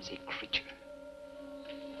clumsy creature.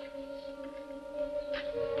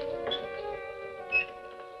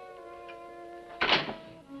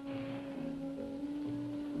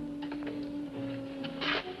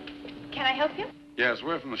 Can I help you? Yes,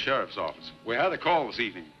 we're from the sheriff's office. We had a call this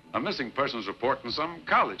evening. A missing persons report from some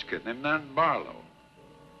college kid named Nan Barlow.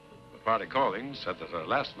 The party calling said that her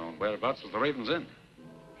last known whereabouts was the Raven's Inn.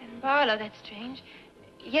 And Barlow, that's strange.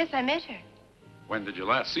 Yes, I met her. When did you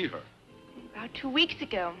last see her? About 2 weeks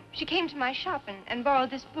ago. She came to my shop and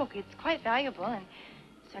borrowed this book. It's quite valuable, and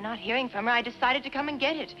so not hearing from her, I decided to come and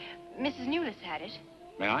get it. Mrs. Newless had it.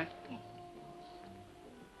 May I?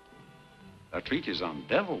 A treatise on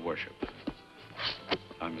devil worship.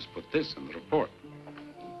 I must put this in the report.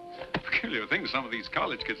 Peculiar things some of these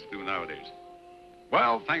college kids do nowadays.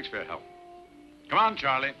 Well, thanks for your help. Come on,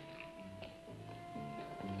 Charlie.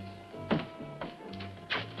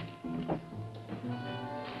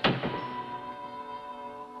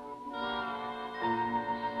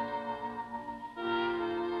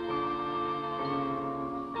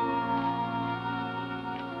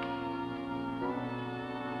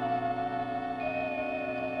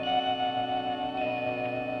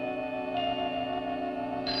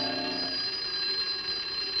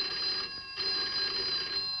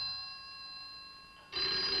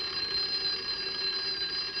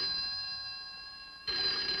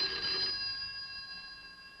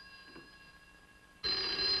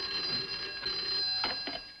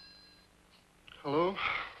 Hello?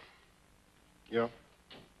 Yeah.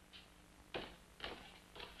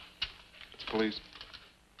 It's police.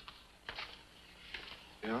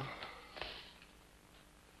 Yeah?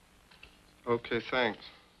 Okay, thanks.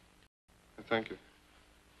 Thank you.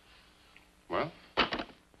 Well?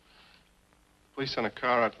 Police sent a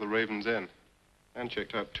car out to the Raven's Inn. And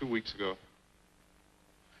checked out 2 weeks ago.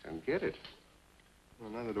 Don't get it. Well,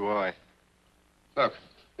 neither do I. Look,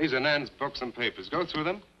 these are Nan's books and papers. Go through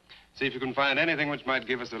them. See if you can find anything which might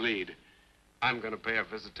give us a lead. I'm going to pay a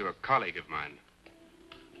visit to a colleague of mine.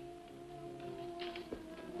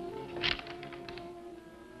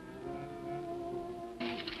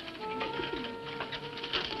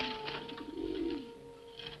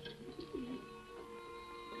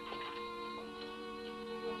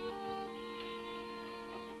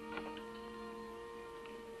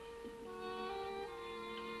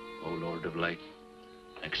 O Lord of Light,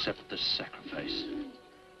 accept this sacrifice.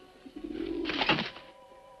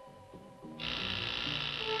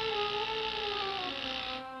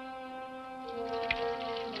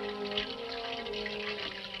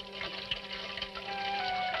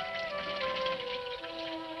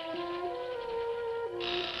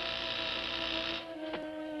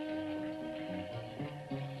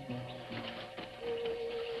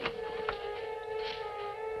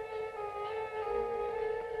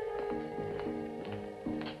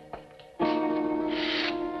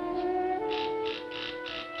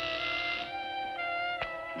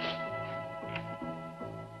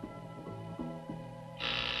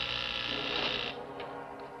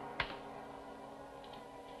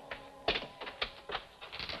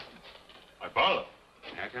 Barlow.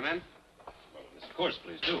 May I come in? Well, yes, of course,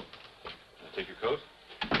 please do. Can I take your coat?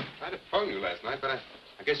 I tried to phone you last night, but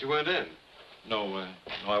I guess you weren't in. No,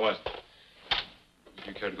 I wasn't. Would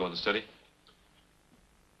you care to go in the study?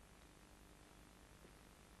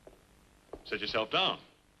 Sit yourself down.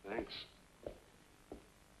 Thanks.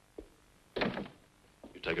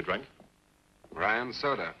 You take a drink? Ryan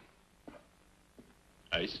soda.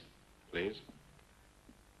 Ice? Please.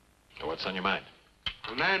 So what's on your mind?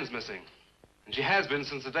 Well, Nan's missing. And she has been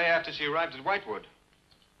since the day after she arrived at Whitewood.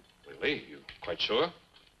 Really? You quite sure?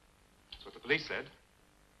 That's what the police said.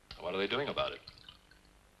 What are they doing about it?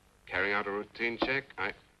 Carrying out a routine check.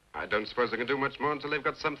 I don't suppose they can do much more until they've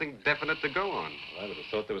got something definite to go on. Well, I would have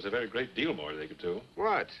thought there was a very great deal more they could do.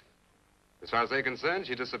 What? As far as they're concerned,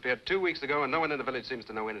 she disappeared 2 weeks ago, and no one in the village seems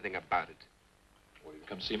to know anything about it. What did you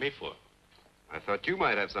come see me for? I thought you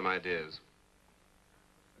might have some ideas.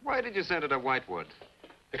 Why did you send her to Whitewood?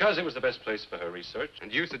 Because it was the best place for her research. And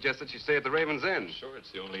you suggested she stay at the Raven's Inn. Sure,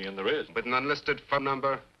 it's the only inn there is. With an unlisted phone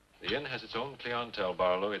number? The inn has its own clientele,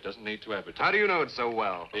 Barlow. It doesn't need to advertise. How do you know it so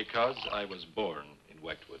well? Because I was born in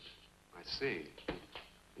Whitewood. I see. And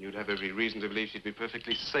you'd have every reason to believe she'd be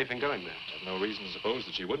perfectly safe in going there. I have no reason to suppose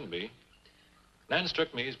that she wouldn't be. Nan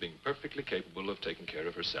struck me as being perfectly capable of taking care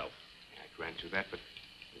of herself. I grant you that, but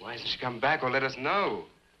why hasn't she come back or let us know?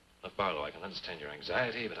 Look, Barlow, I can understand your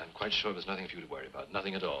anxiety, but I'm quite sure there's nothing for you to worry about.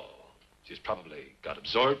 Nothing at all. She's probably got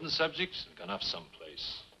absorbed in the subject and gone off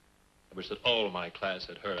someplace. I wish that all my class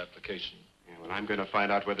had her application. Yeah, well, I'm going to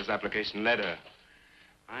find out where this application led her.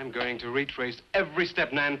 I'm going to retrace every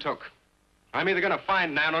step Nan took. I'm either going to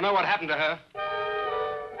find Nan or know what happened to her.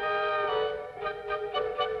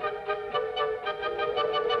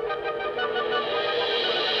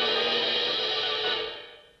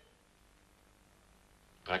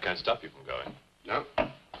 I can't stop you from going. No.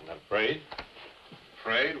 I'm not afraid.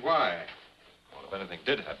 Afraid? Why? Well, if anything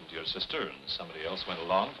did happen to your sister and somebody else went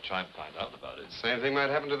along to try and find out about it. Same thing might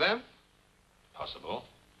happen to them? Possible.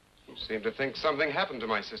 You seem to think something happened to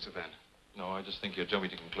my sister then. No, I just think you're jumping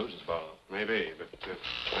to conclusions, Barlow. Maybe, but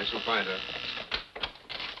I shall find her.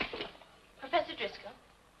 Professor Driscoll,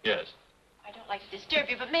 Yes. I don't like to disturb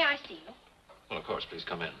you, but may I see you? Well, of course, please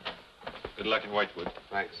come in. Good luck in Whitewood.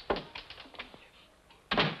 Thanks.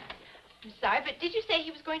 I'm sorry, but did you say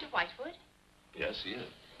he was going to Whitewood? Yes, he is.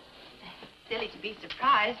 Silly to be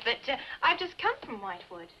surprised, but I've just come from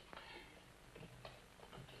Whitewood.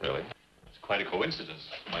 Really? It's quite a coincidence.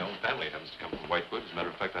 My own family happens to come from Whitewood. As a matter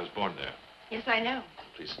of fact, I was born there. Yes, I know.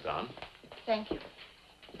 Please sit down. Thank you.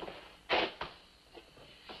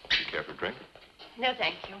 Do you care for a drink? No,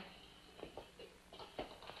 thank you.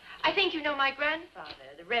 I think you know my grandfather,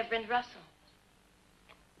 the Reverend Russell.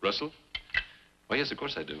 Russell? Why, yes, of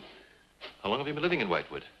course I do. How long have you been living in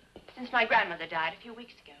Whitewood? Since my grandmother died a few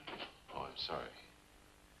weeks ago. Oh, I'm sorry.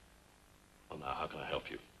 Well, now, how can I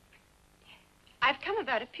help you? I've come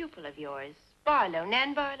about a pupil of yours, Barlow,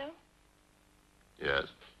 Nan Barlow. Yes.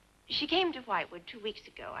 She came to Whitewood 2 weeks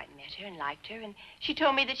ago. I met her and liked her, and she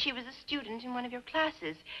told me that she was a student in one of your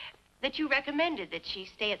classes, that you recommended that she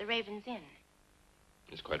stay at the Raven's Inn.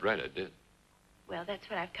 That's quite right, I did. Well, that's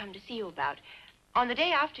what I've come to see you about. On the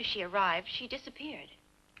day after she arrived, she disappeared.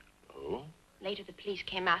 Oh? Later, the police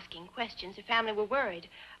came asking questions. Her family were worried.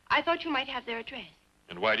 I thought you might have their address.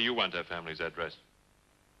 And why do you want that family's address?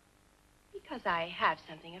 Because I have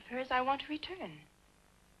something of hers I want to return.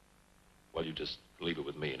 Well, you just leave it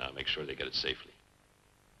with me, and I'll make sure they get it safely.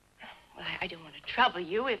 Well, I don't want to trouble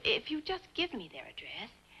you if you just give me their address.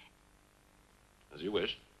 As you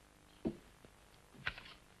wish.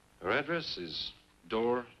 Her address is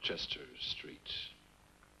Dorchester Street,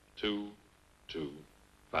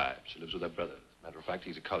 225. She lives with her brother. As a matter of fact,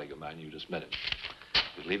 he's a colleague of mine. You just met him.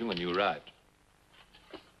 He was leaving when you arrived.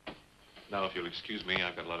 Now, if you'll excuse me,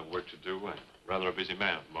 I've got a lot of work to do. I'm rather a busy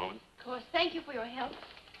man at the moment. Of course. Thank you for your help.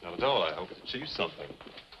 Not at all. I hope it achieves something.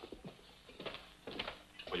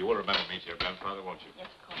 Well, you will remember me to your grandfather, won't you? Yes,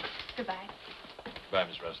 of course. Goodbye. Goodbye,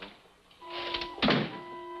 Miss Russell.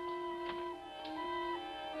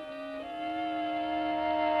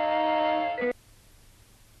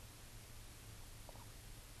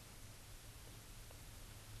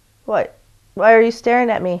 What? Why are you staring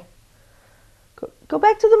at me? Go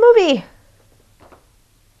back to the movie. As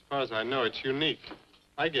far as I know, it's unique.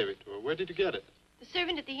 I gave it to her. Where did you get it? The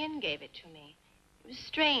servant at the inn gave it to me. It was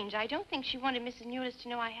strange. I don't think she wanted Mrs. Newless to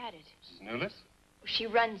know I had it. Mrs. Newless? She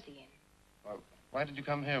runs the inn. Well, why did you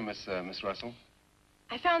come here, Miss Russell?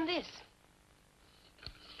 I found this.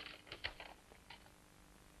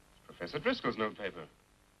 Professor Driscoll's notepaper.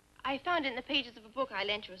 I found it in the pages of a book I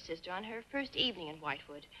lent your sister on her first evening in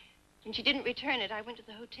Whitewood. When she didn't return it, I went to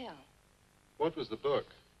the hotel. What was the book?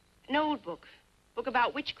 An old book. Book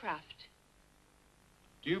about witchcraft.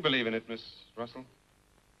 Do you believe in it, Miss Russell?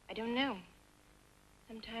 I don't know.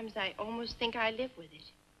 Sometimes I almost think I live with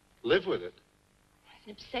it. Live with it? It's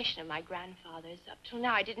an obsession of my grandfather's. Up till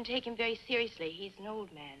now, I didn't take him very seriously. He's an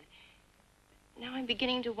old man. Now I'm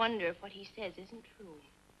beginning to wonder if what he says isn't true.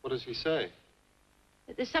 What does he say?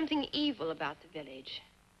 That there's something evil about the village.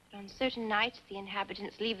 That on certain nights, the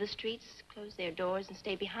inhabitants leave the streets, close their doors, and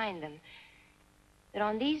stay behind them. That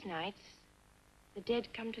on these nights, the dead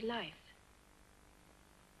come to life.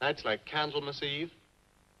 Nights like Candlemas Eve?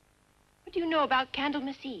 What do you know about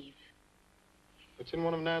Candlemas Eve? It's in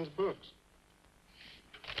one of Nan's books.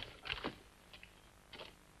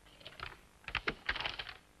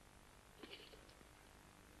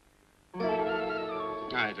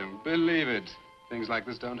 I don't believe it. Things like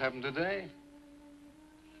this don't happen today.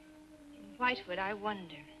 In Whitewood, I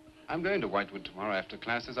wonder. I'm going to Whitewood tomorrow after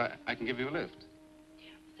classes. I can give you a lift.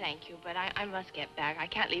 Thank you, but I must get back. I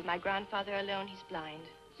can't leave my grandfather alone. He's blind.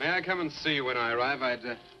 May I come and see you when I arrive?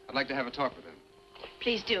 I'd like to have a talk with him.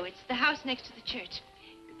 Please do. It's the house next to the church.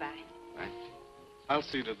 Goodbye. Bye. I'll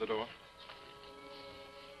see you to the door.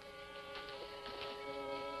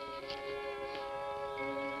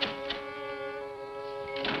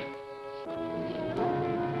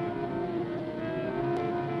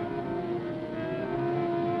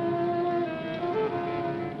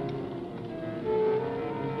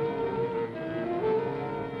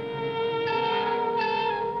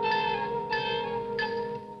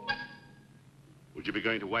 be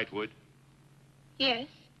going to Whitewood? Yes.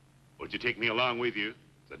 Would you take me along with you?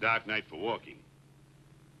 It's a dark night for walking.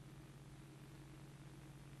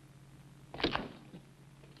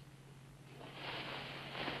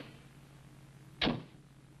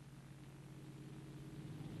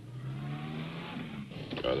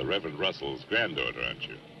 You're the Reverend Russell's granddaughter, aren't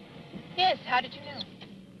you? Yes, how did you know?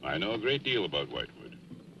 I know a great deal about Whitewood.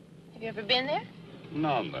 Have you ever been there?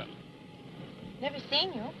 Now and then. Never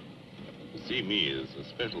seen you. To see me is a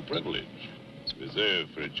special privilege. It's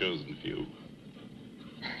reserved for a chosen few.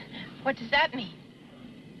 What does that mean?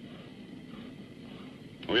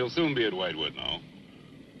 We'll soon be at Whitewood now.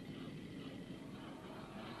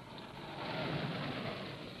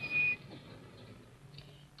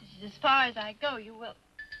 This is as far as I go, you will.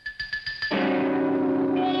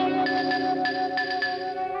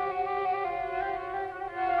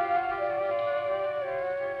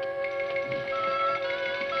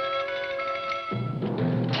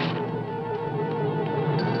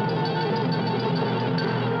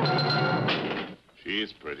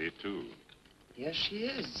 She's pretty, too. Yes, she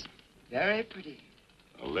is. Very pretty.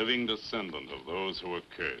 A living descendant of those who were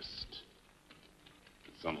cursed.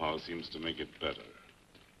 It somehow seems to make it better.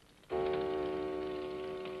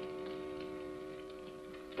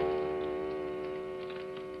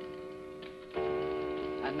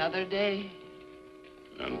 Another day.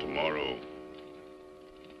 And tomorrow.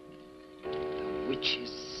 The witch's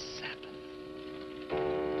Sabbath.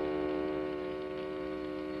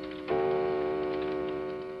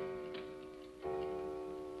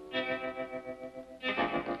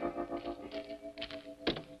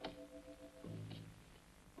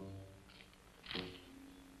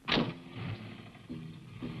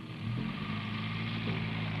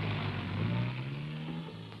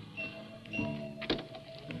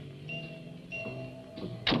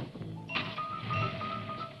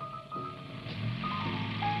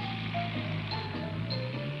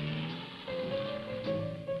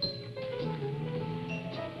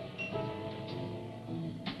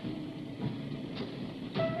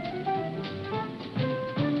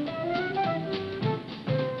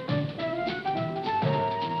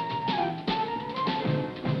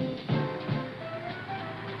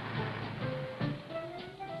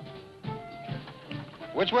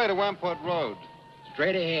 Which way to Wamport Road?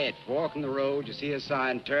 Straight ahead. Walk in the road. You see a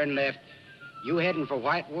sign. Turn left. You heading for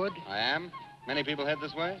Whitewood? I am. Many people head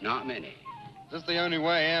this way? Not many. Is this the only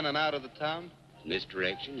way in and out of the town? In this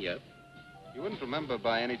direction, yep. You wouldn't remember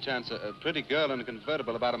by any chance a pretty girl in a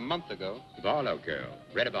convertible about a month ago? Barlow girl.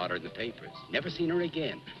 Read about her in the papers. Never seen her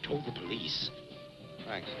again. Told the police.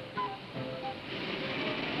 Thanks.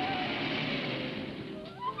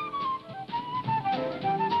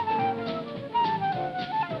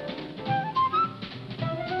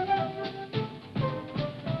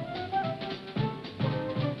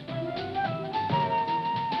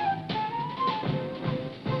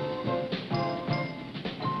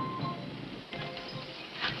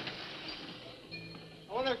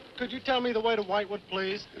 Could you tell me the way to Whitewood,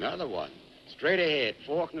 please? Another one. Straight ahead.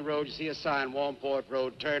 Fork in the road. You see a sign, Wamport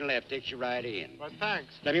Road. Turn left. Takes you right in. Well,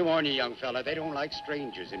 thanks. Let me warn you, young fella. They don't like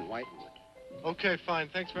strangers in Whitewood. Okay, fine.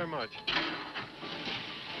 Thanks very much.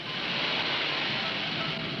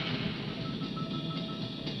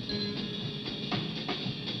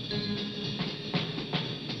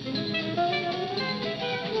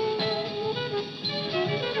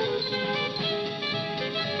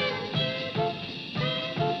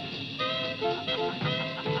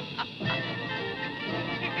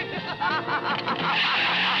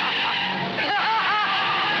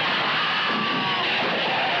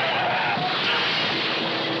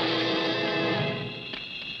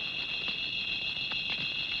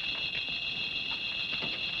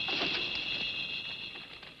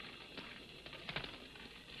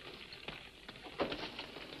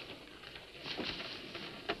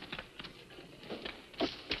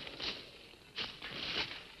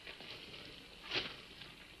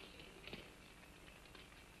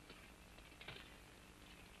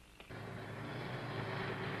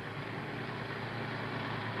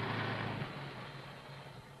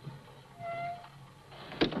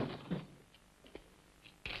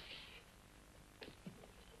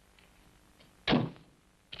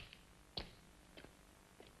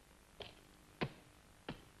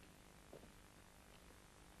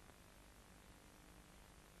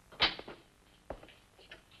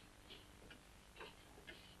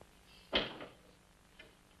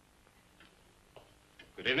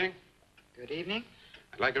 Good evening. Good evening.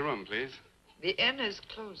 I'd like a room, please. The inn is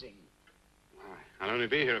closing. I'll only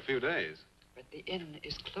be here a few days. But the inn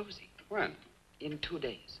is closing. When? In 2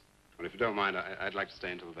 days. Well, if you don't mind, I'd like to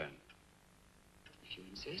stay until then. if you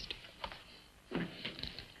insist.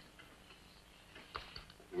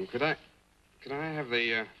 Could I have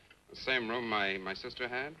the same room my sister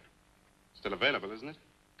had? Still available, isn't it?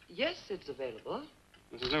 Yes, it's available.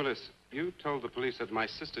 Mrs. Newless, you told the police that my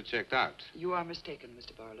sister checked out. You are mistaken,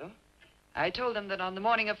 Mr. Barlow. I told them that on the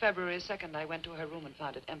morning of February 2nd, I went to her room and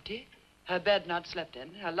found it empty, her bed not slept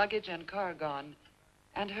in, her luggage and car gone,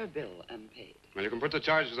 and her bill unpaid. Well, you can put the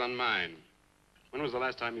charges on mine. When was the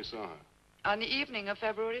last time you saw her? On the evening of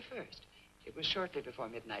February 1st. It was shortly before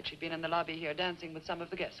midnight. She'd been in the lobby here dancing with some of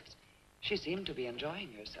the guests. She seemed to be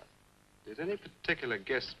enjoying herself. Did any particular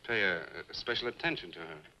guest pay a special attention to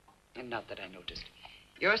her? And not that I noticed.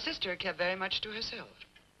 Your sister kept very much to herself.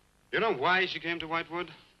 You know why she came to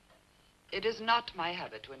Whitewood? It is not my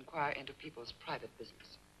habit to inquire into people's private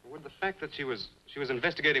business. Would the fact that she was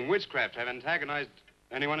investigating witchcraft have antagonized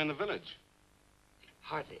anyone in the village?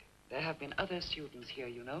 Hardly. There have been other students here,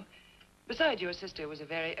 you know. Besides, your sister was a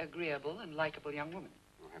very agreeable and likable young woman.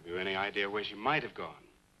 Well, have you any idea where she might have gone?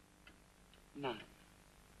 None.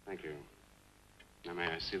 Thank you. Now, may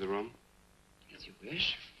I see the room? As you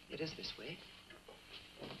wish. It is this way.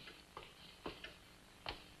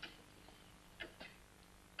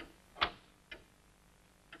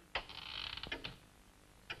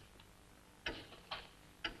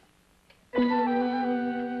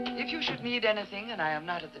 If you should need anything and I am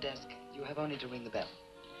not at the desk, you have only to ring the bell.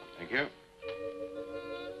 Thank you.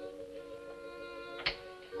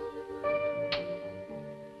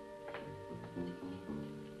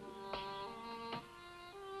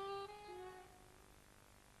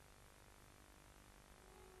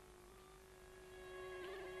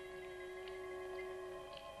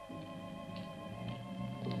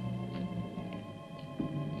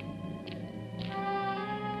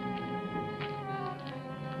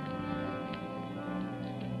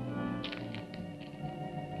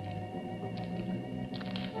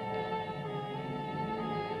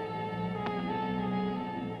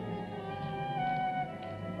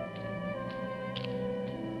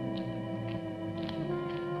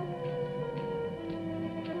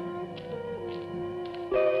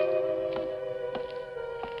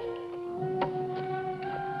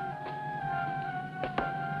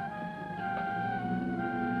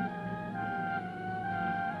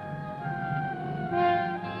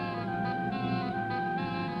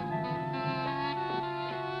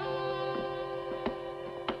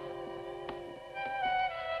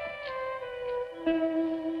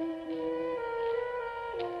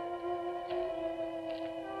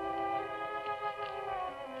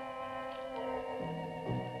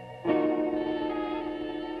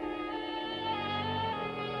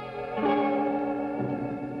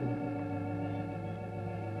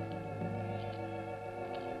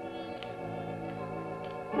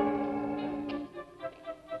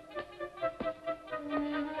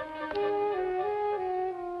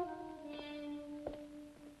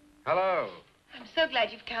 Hello. I'm so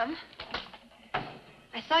glad you've come.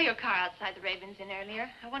 I saw your car outside the Ravens Inn earlier.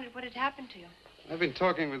 I wondered what had happened to you. I've been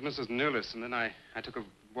talking with Mrs. Newless, and then I took a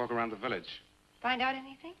walk around the village. Find out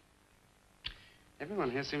anything? Everyone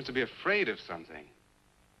here seems to be afraid of something.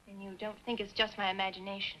 And you don't think it's just my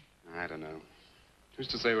imagination? I don't know. Who's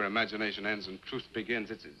to say where imagination ends and truth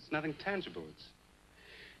begins? It's nothing tangible. It's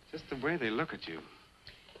just the way they look at you.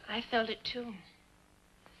 I felt it, too.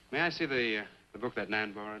 May I see the book that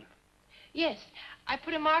Nan borrowed? Yes. I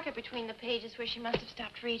put a marker between the pages where she must have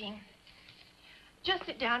stopped reading. Just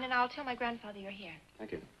sit down, and I'll tell my grandfather you're here.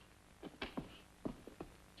 Thank you.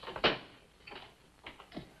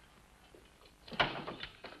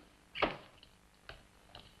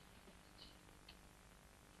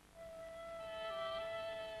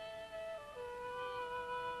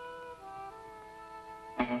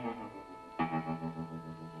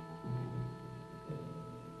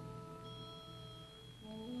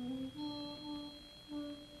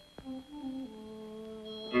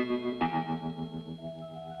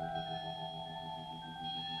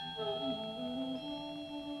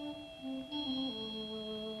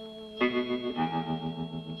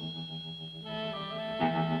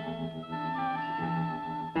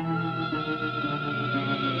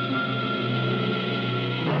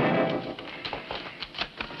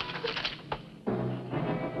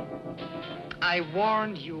 I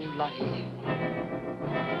warned you, Lottie.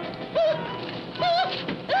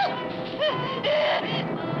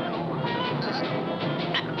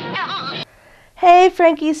 Hey,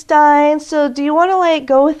 Frankenstein. So do you want to,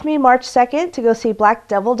 go with me March 2nd to go see Black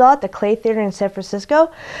Devil Doll at the Clay Theater in San Francisco?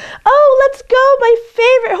 Oh, let's go. My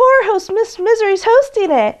favorite horror host, Miss Misery's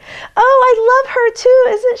hosting it. Oh, I love her, too.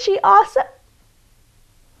 Isn't she awesome?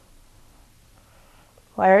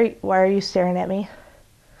 Why are you staring at me?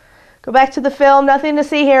 Go back to the film. Nothing to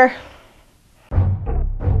see here.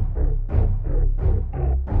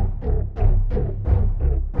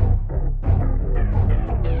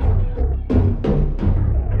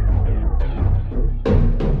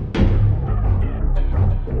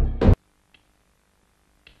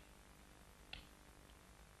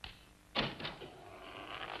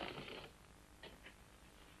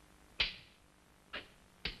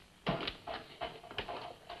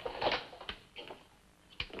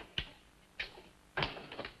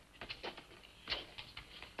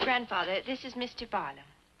 Grandfather, this is Mr. Barlow.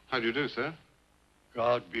 How do you do, sir?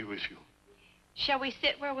 God be with you. Shall we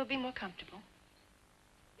sit where we'll be more comfortable?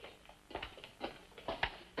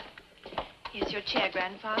 Here's your chair,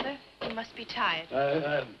 Grandfather. You must be tired.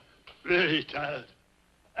 I am very tired.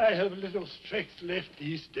 I have little strength left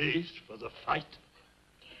these days for the fight.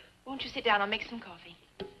 Won't you sit down? I'll make some coffee.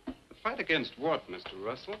 The fight against what, Mr.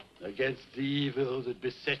 Russell? Against the evil that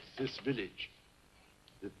besets this village.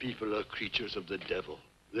 The people are creatures of the devil.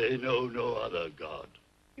 They know no other God.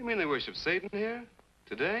 You mean they worship Satan here?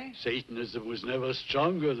 Today? Satanism was never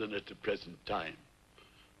stronger than at the present time.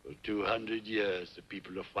 For 200 years, the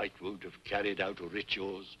people of Whitewood have carried out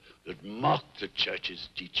rituals that mock the church's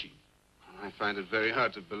teaching. I find it very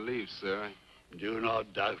hard to believe, sir. Do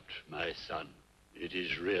not doubt, my son. It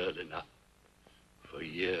is real enough. For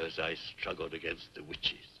years, I struggled against the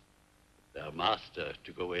witches. Their master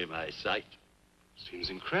took away my sight. Seems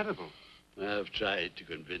incredible. I have tried to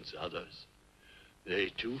convince others. They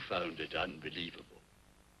too found it unbelievable.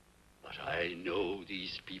 But I know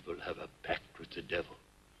these people have a pact with the devil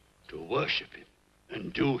to worship him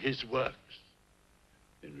and do his works.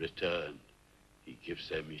 In return, he gives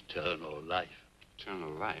them eternal life.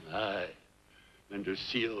 Eternal life? Aye. And to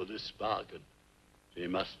seal this bargain, they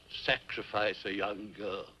must sacrifice a young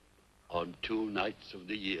girl on 2 nights of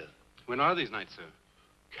the year. When are these nights, sir?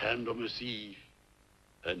 Candlemas Eve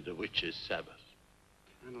and the witch's Sabbath.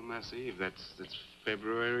 Candlemas Eve, that's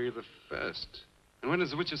February the 1st. And when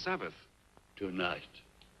is the witch's Sabbath? Tonight.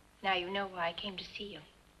 Now you know why I came to see you.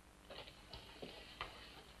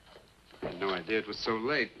 I had no idea it was so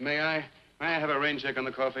late. May I have a rain check on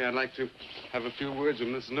the coffee? I'd like to have a few words with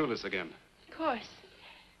Miss Nulis again. Of course.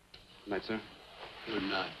 Good night, sir. Good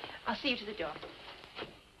night. I'll see you to the door.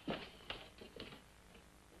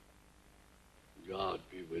 God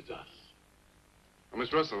be with us. Oh,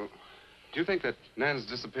 Miss Russell, do you think that Nan's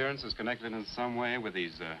disappearance is connected in some way with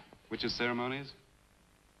these witches' ceremonies?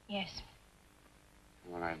 Yes.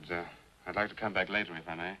 Well, I'd like to come back later, if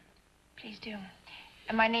I may. Please do.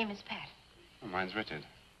 And my name is Pat. Oh, mine's Richard.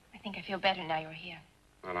 I think I feel better now you're here.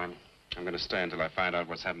 Well, I'm going to stay until I find out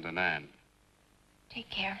what's happened to Nan. Take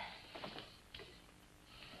care.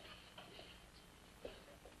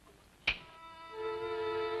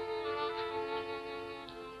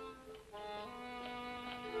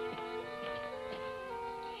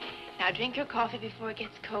 Now drink your coffee before it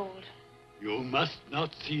gets cold. You must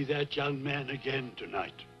not see that young man again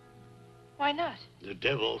tonight. Why not? The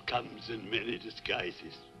devil comes in many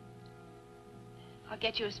disguises. I'll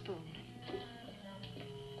get you a spoon.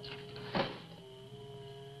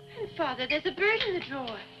 And Father, there's a bird in the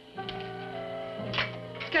drawer.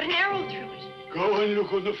 It's got an arrow through it. Go and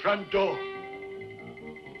look on the front door.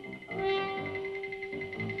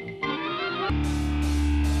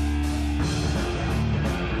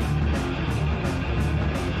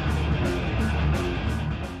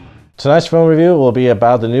 Tonight's film review will be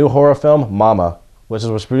about the new horror film Mama, which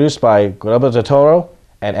was produced by Guillermo del Toro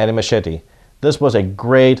and Eddie Machete. This was a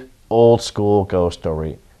great old school ghost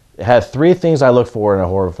story. It had 3 things I look for in a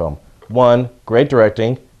horror film. 1, great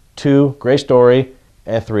directing. 2, great story.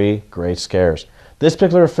 And 3, great scares. This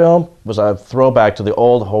particular film was a throwback to the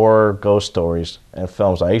old horror ghost stories and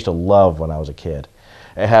films I used to love when I was a kid.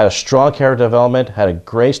 It had a strong character development, had a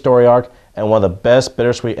great story arc, and one of the best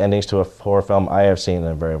bittersweet endings to a horror film I have seen in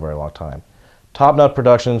a very, very long time. Top-notch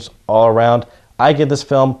productions all around. I give this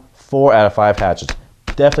film 4 out of 5 hatches.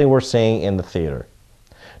 Definitely worth seeing in the theater.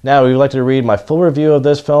 Now, if you'd like to read my full review of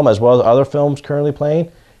this film as well as other films currently playing,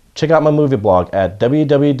 check out my movie blog at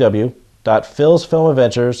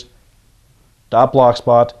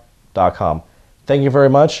www.philsfilmadventures.blogspot.com. Thank you very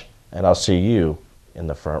much, and I'll see you in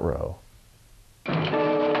the front row.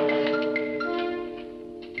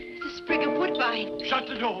 Shut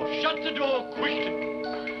the door! Shut the door, quickly!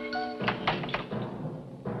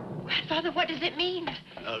 Grandfather, what does it mean?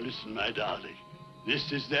 Now listen, my darling.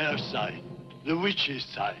 This is their sign. The witch's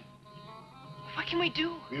sign. What can we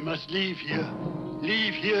do? We must leave here.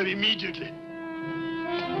 Leave here immediately.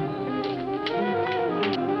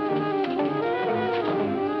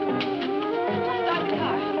 Stop the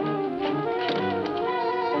car.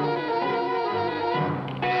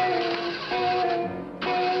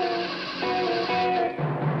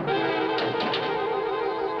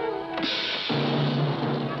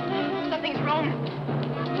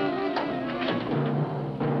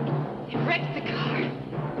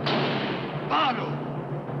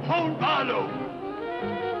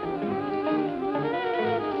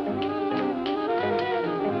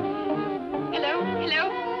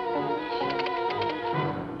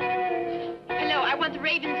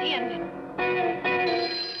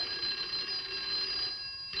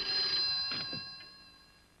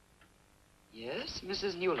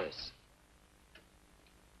 Mrs. Newless.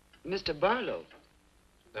 Mr. Barlow.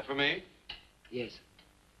 That for me? Yes.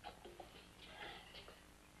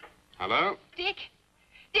 Hello? Dick!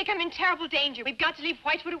 Dick, I'm in terrible danger. We've got to leave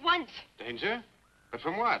Whitewood at once. Danger? But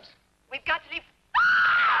from what? We've got to leave...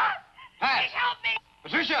 Pat! Please help me!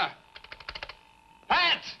 Patricia!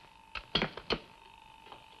 Pat!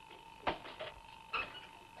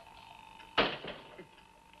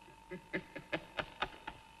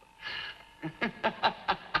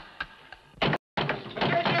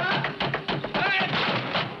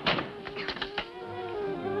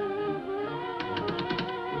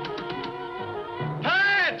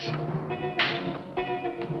 Pat!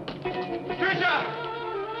 Patricia!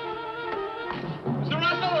 Mr.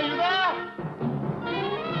 Russell, are you there?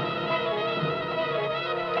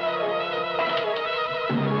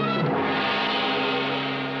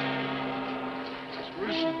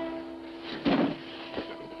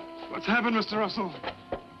 What's happened, Mr. Russell?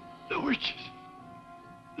 The witches.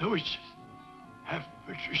 The witches have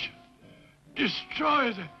Patricia.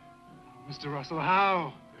 Destroy them. Mr. Russell,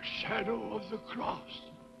 how? The shadow of the cross.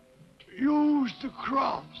 Use the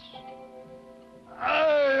cross.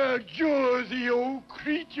 I adjure thee, O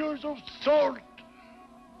creatures of salt,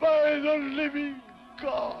 by the living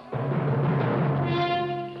God.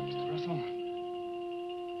 Mr. Russell.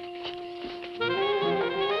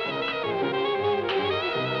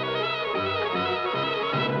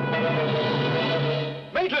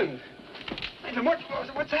 Maitland! Maitland,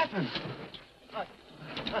 what's happened?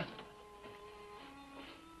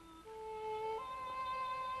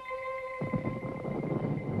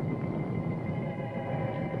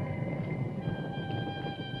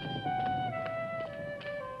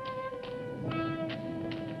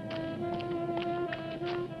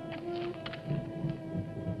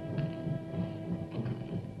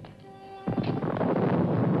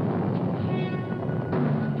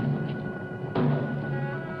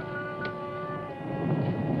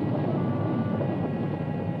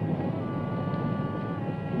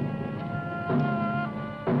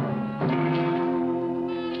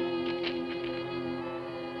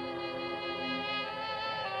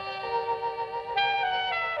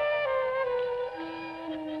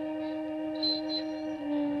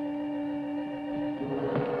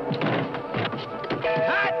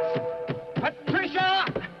 Patricia!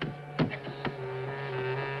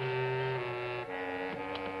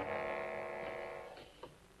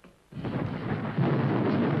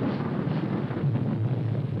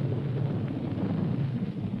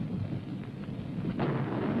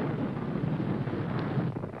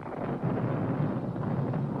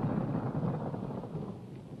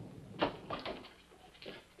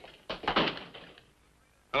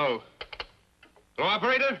 Hello. Hello,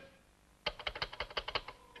 operator?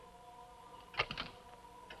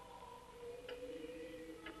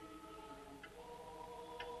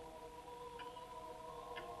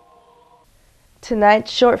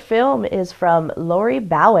 Tonight's short film is from Lori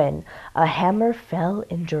Bowen, A Hammer Fell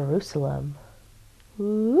in Jerusalem.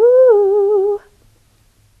 Ooh.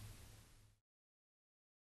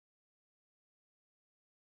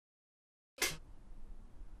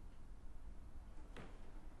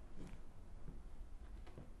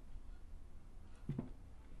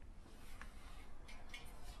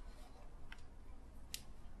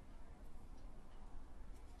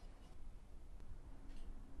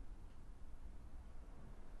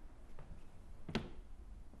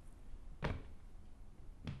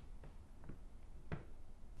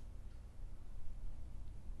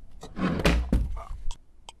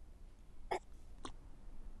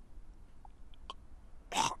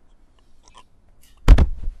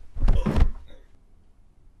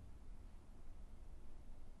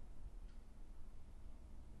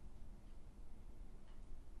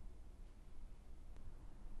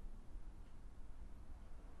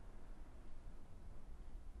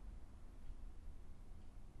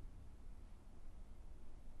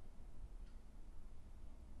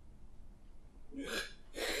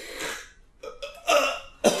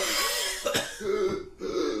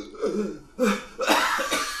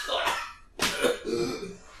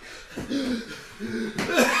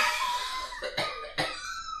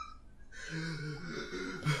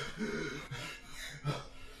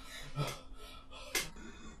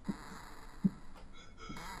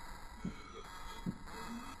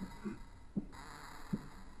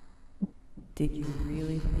 Did you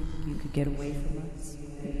really think you could get away from us?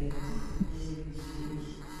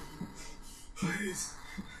 Please.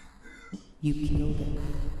 You killed him.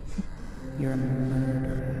 You're a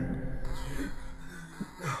murderer.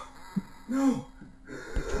 No.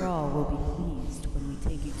 Patrol will be pleased when we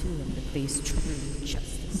take you to him to face true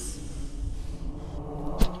justice.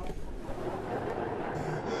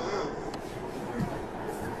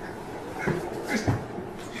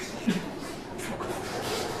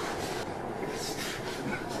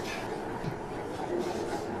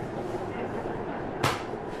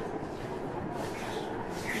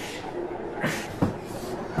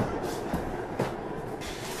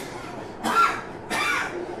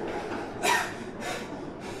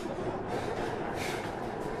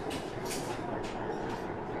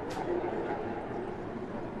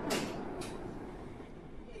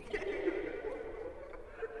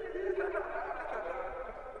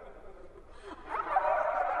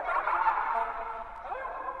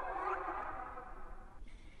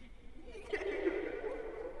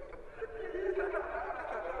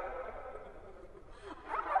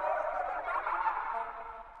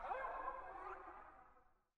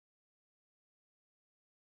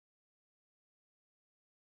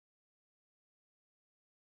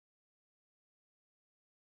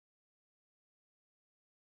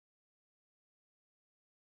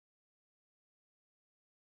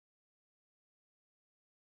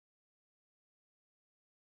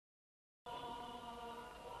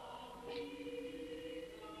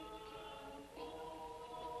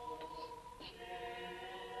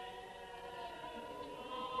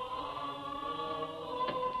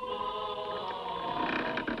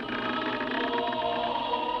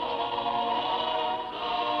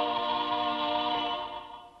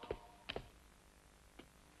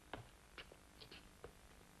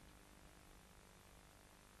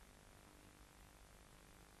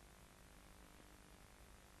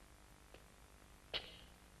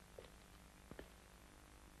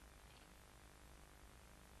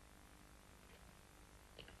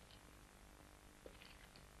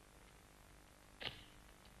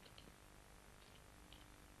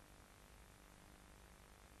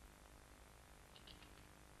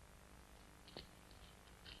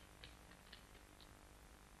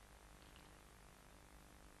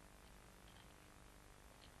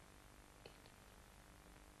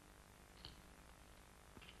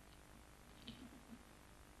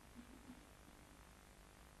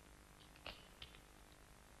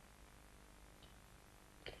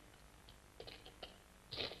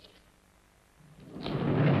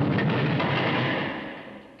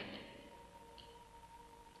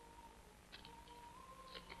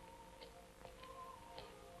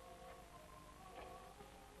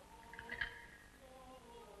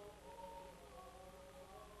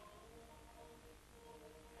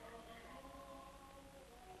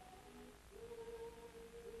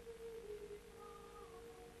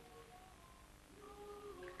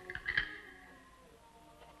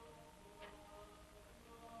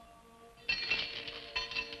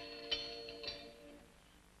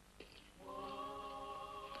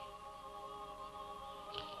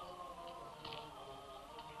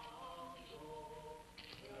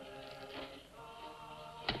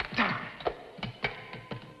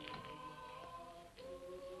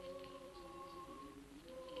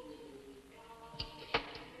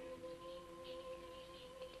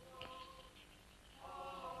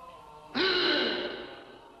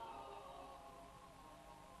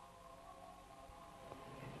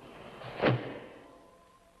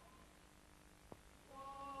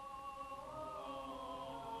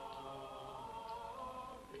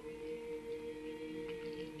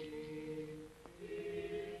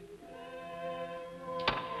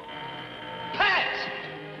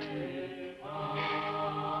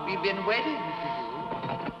 been waiting for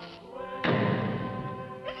you.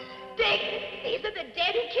 Dick, these are the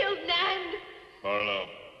dead who killed Nan. Harlow.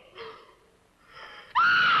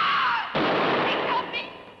 Help me.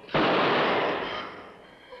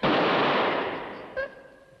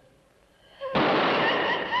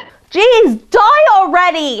 Jeez, die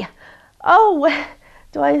already! Oh,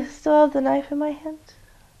 do I still have the knife in my hand?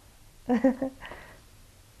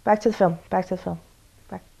 Back to the film. Back to the film.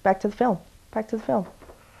 Back to the film. Back to the film.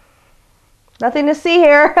 Nothing to see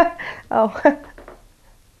here. Oh. Come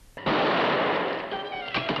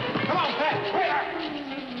on, Pat.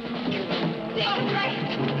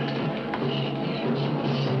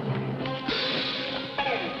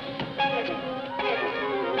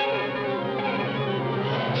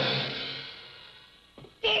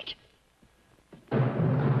 Dick!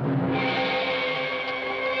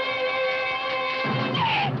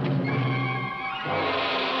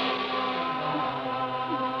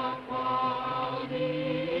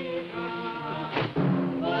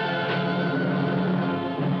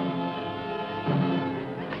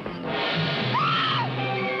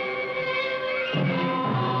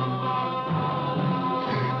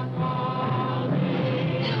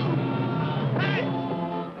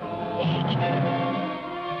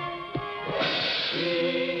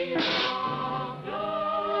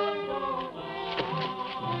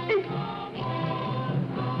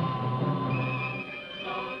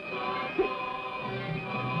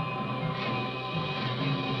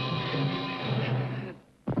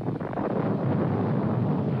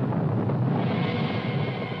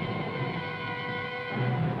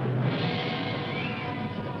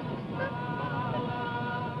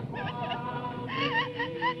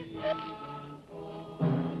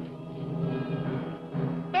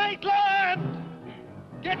 Maitland!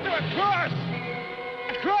 Get to a cross!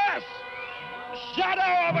 A cross!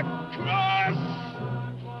 Shadow of a cross!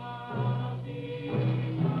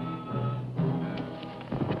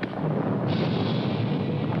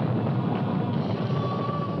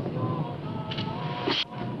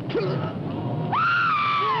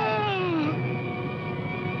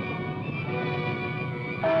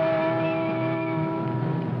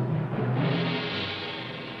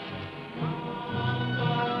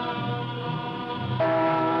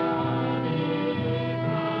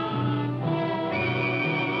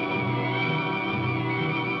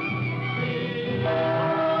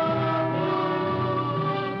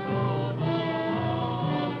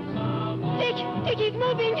 Dick, he's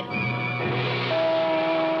moving.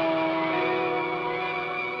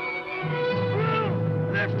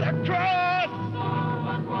 Lift the cross!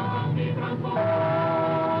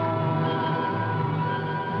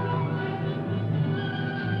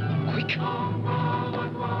 Quick.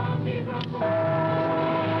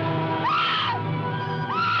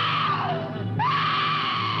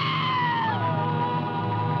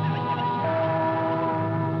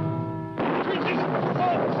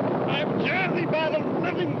 I'm jersey by the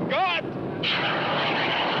living God!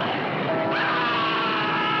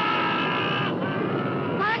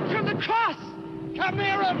 Back to the cross! Come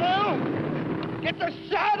here, Emil! Get the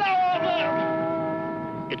shadow of him!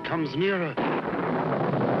 It comes nearer.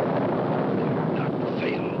 Not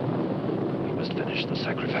fail. We must finish the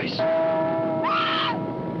sacrifice.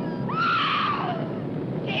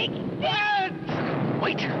 Dick!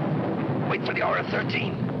 Wait. Wait for the hour of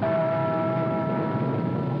 13.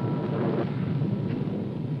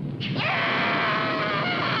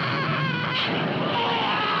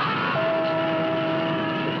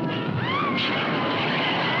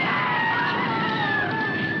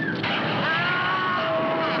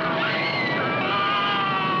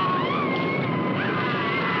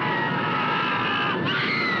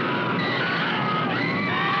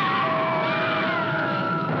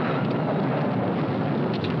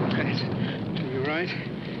 You right? I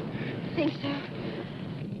think so.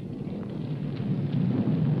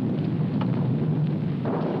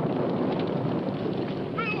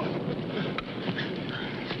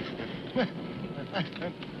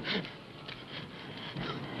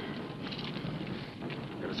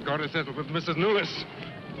 Get a score to settle with Mrs. Newlis.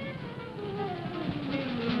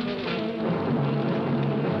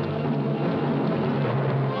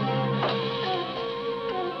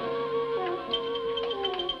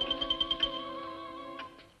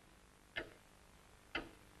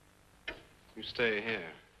 You stay here.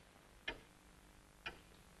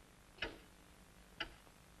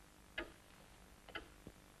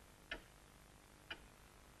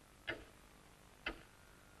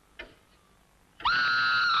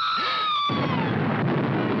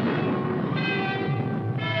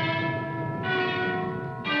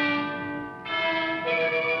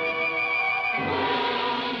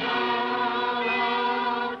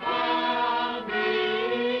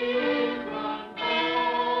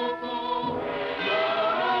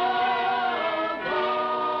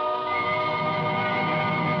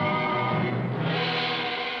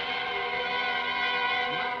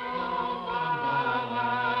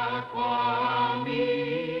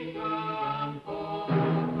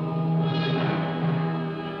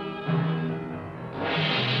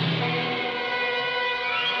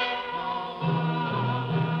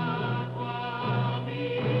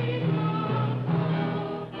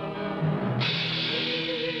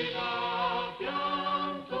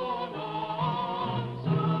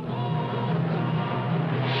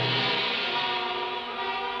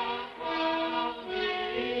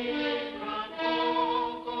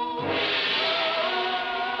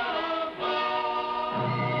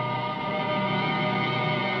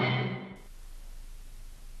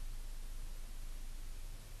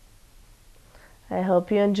 I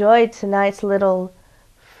hope you enjoyed tonight's little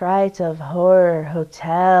Fright of Horror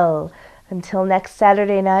Hotel. Until next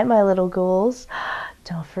Saturday night, my little ghouls,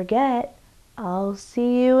 don't forget, I'll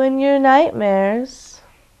see you in your nightmares.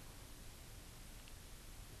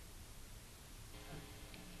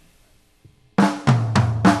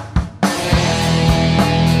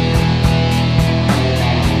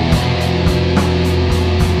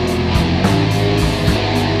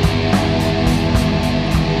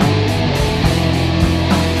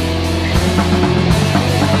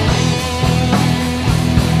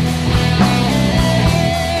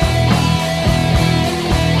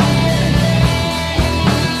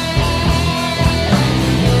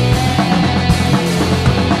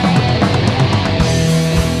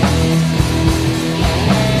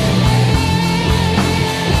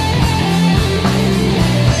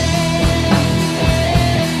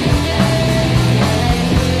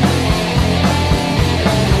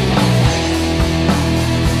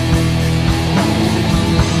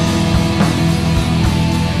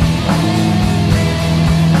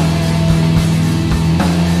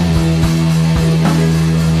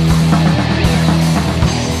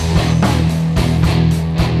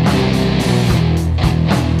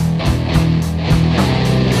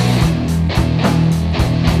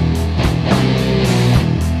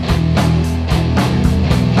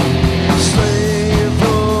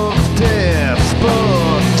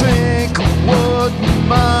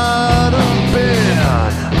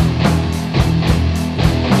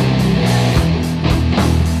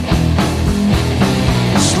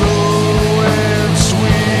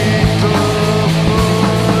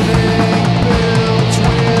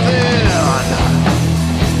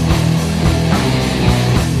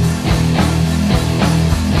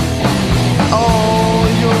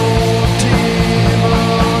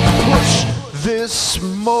 This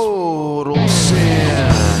mold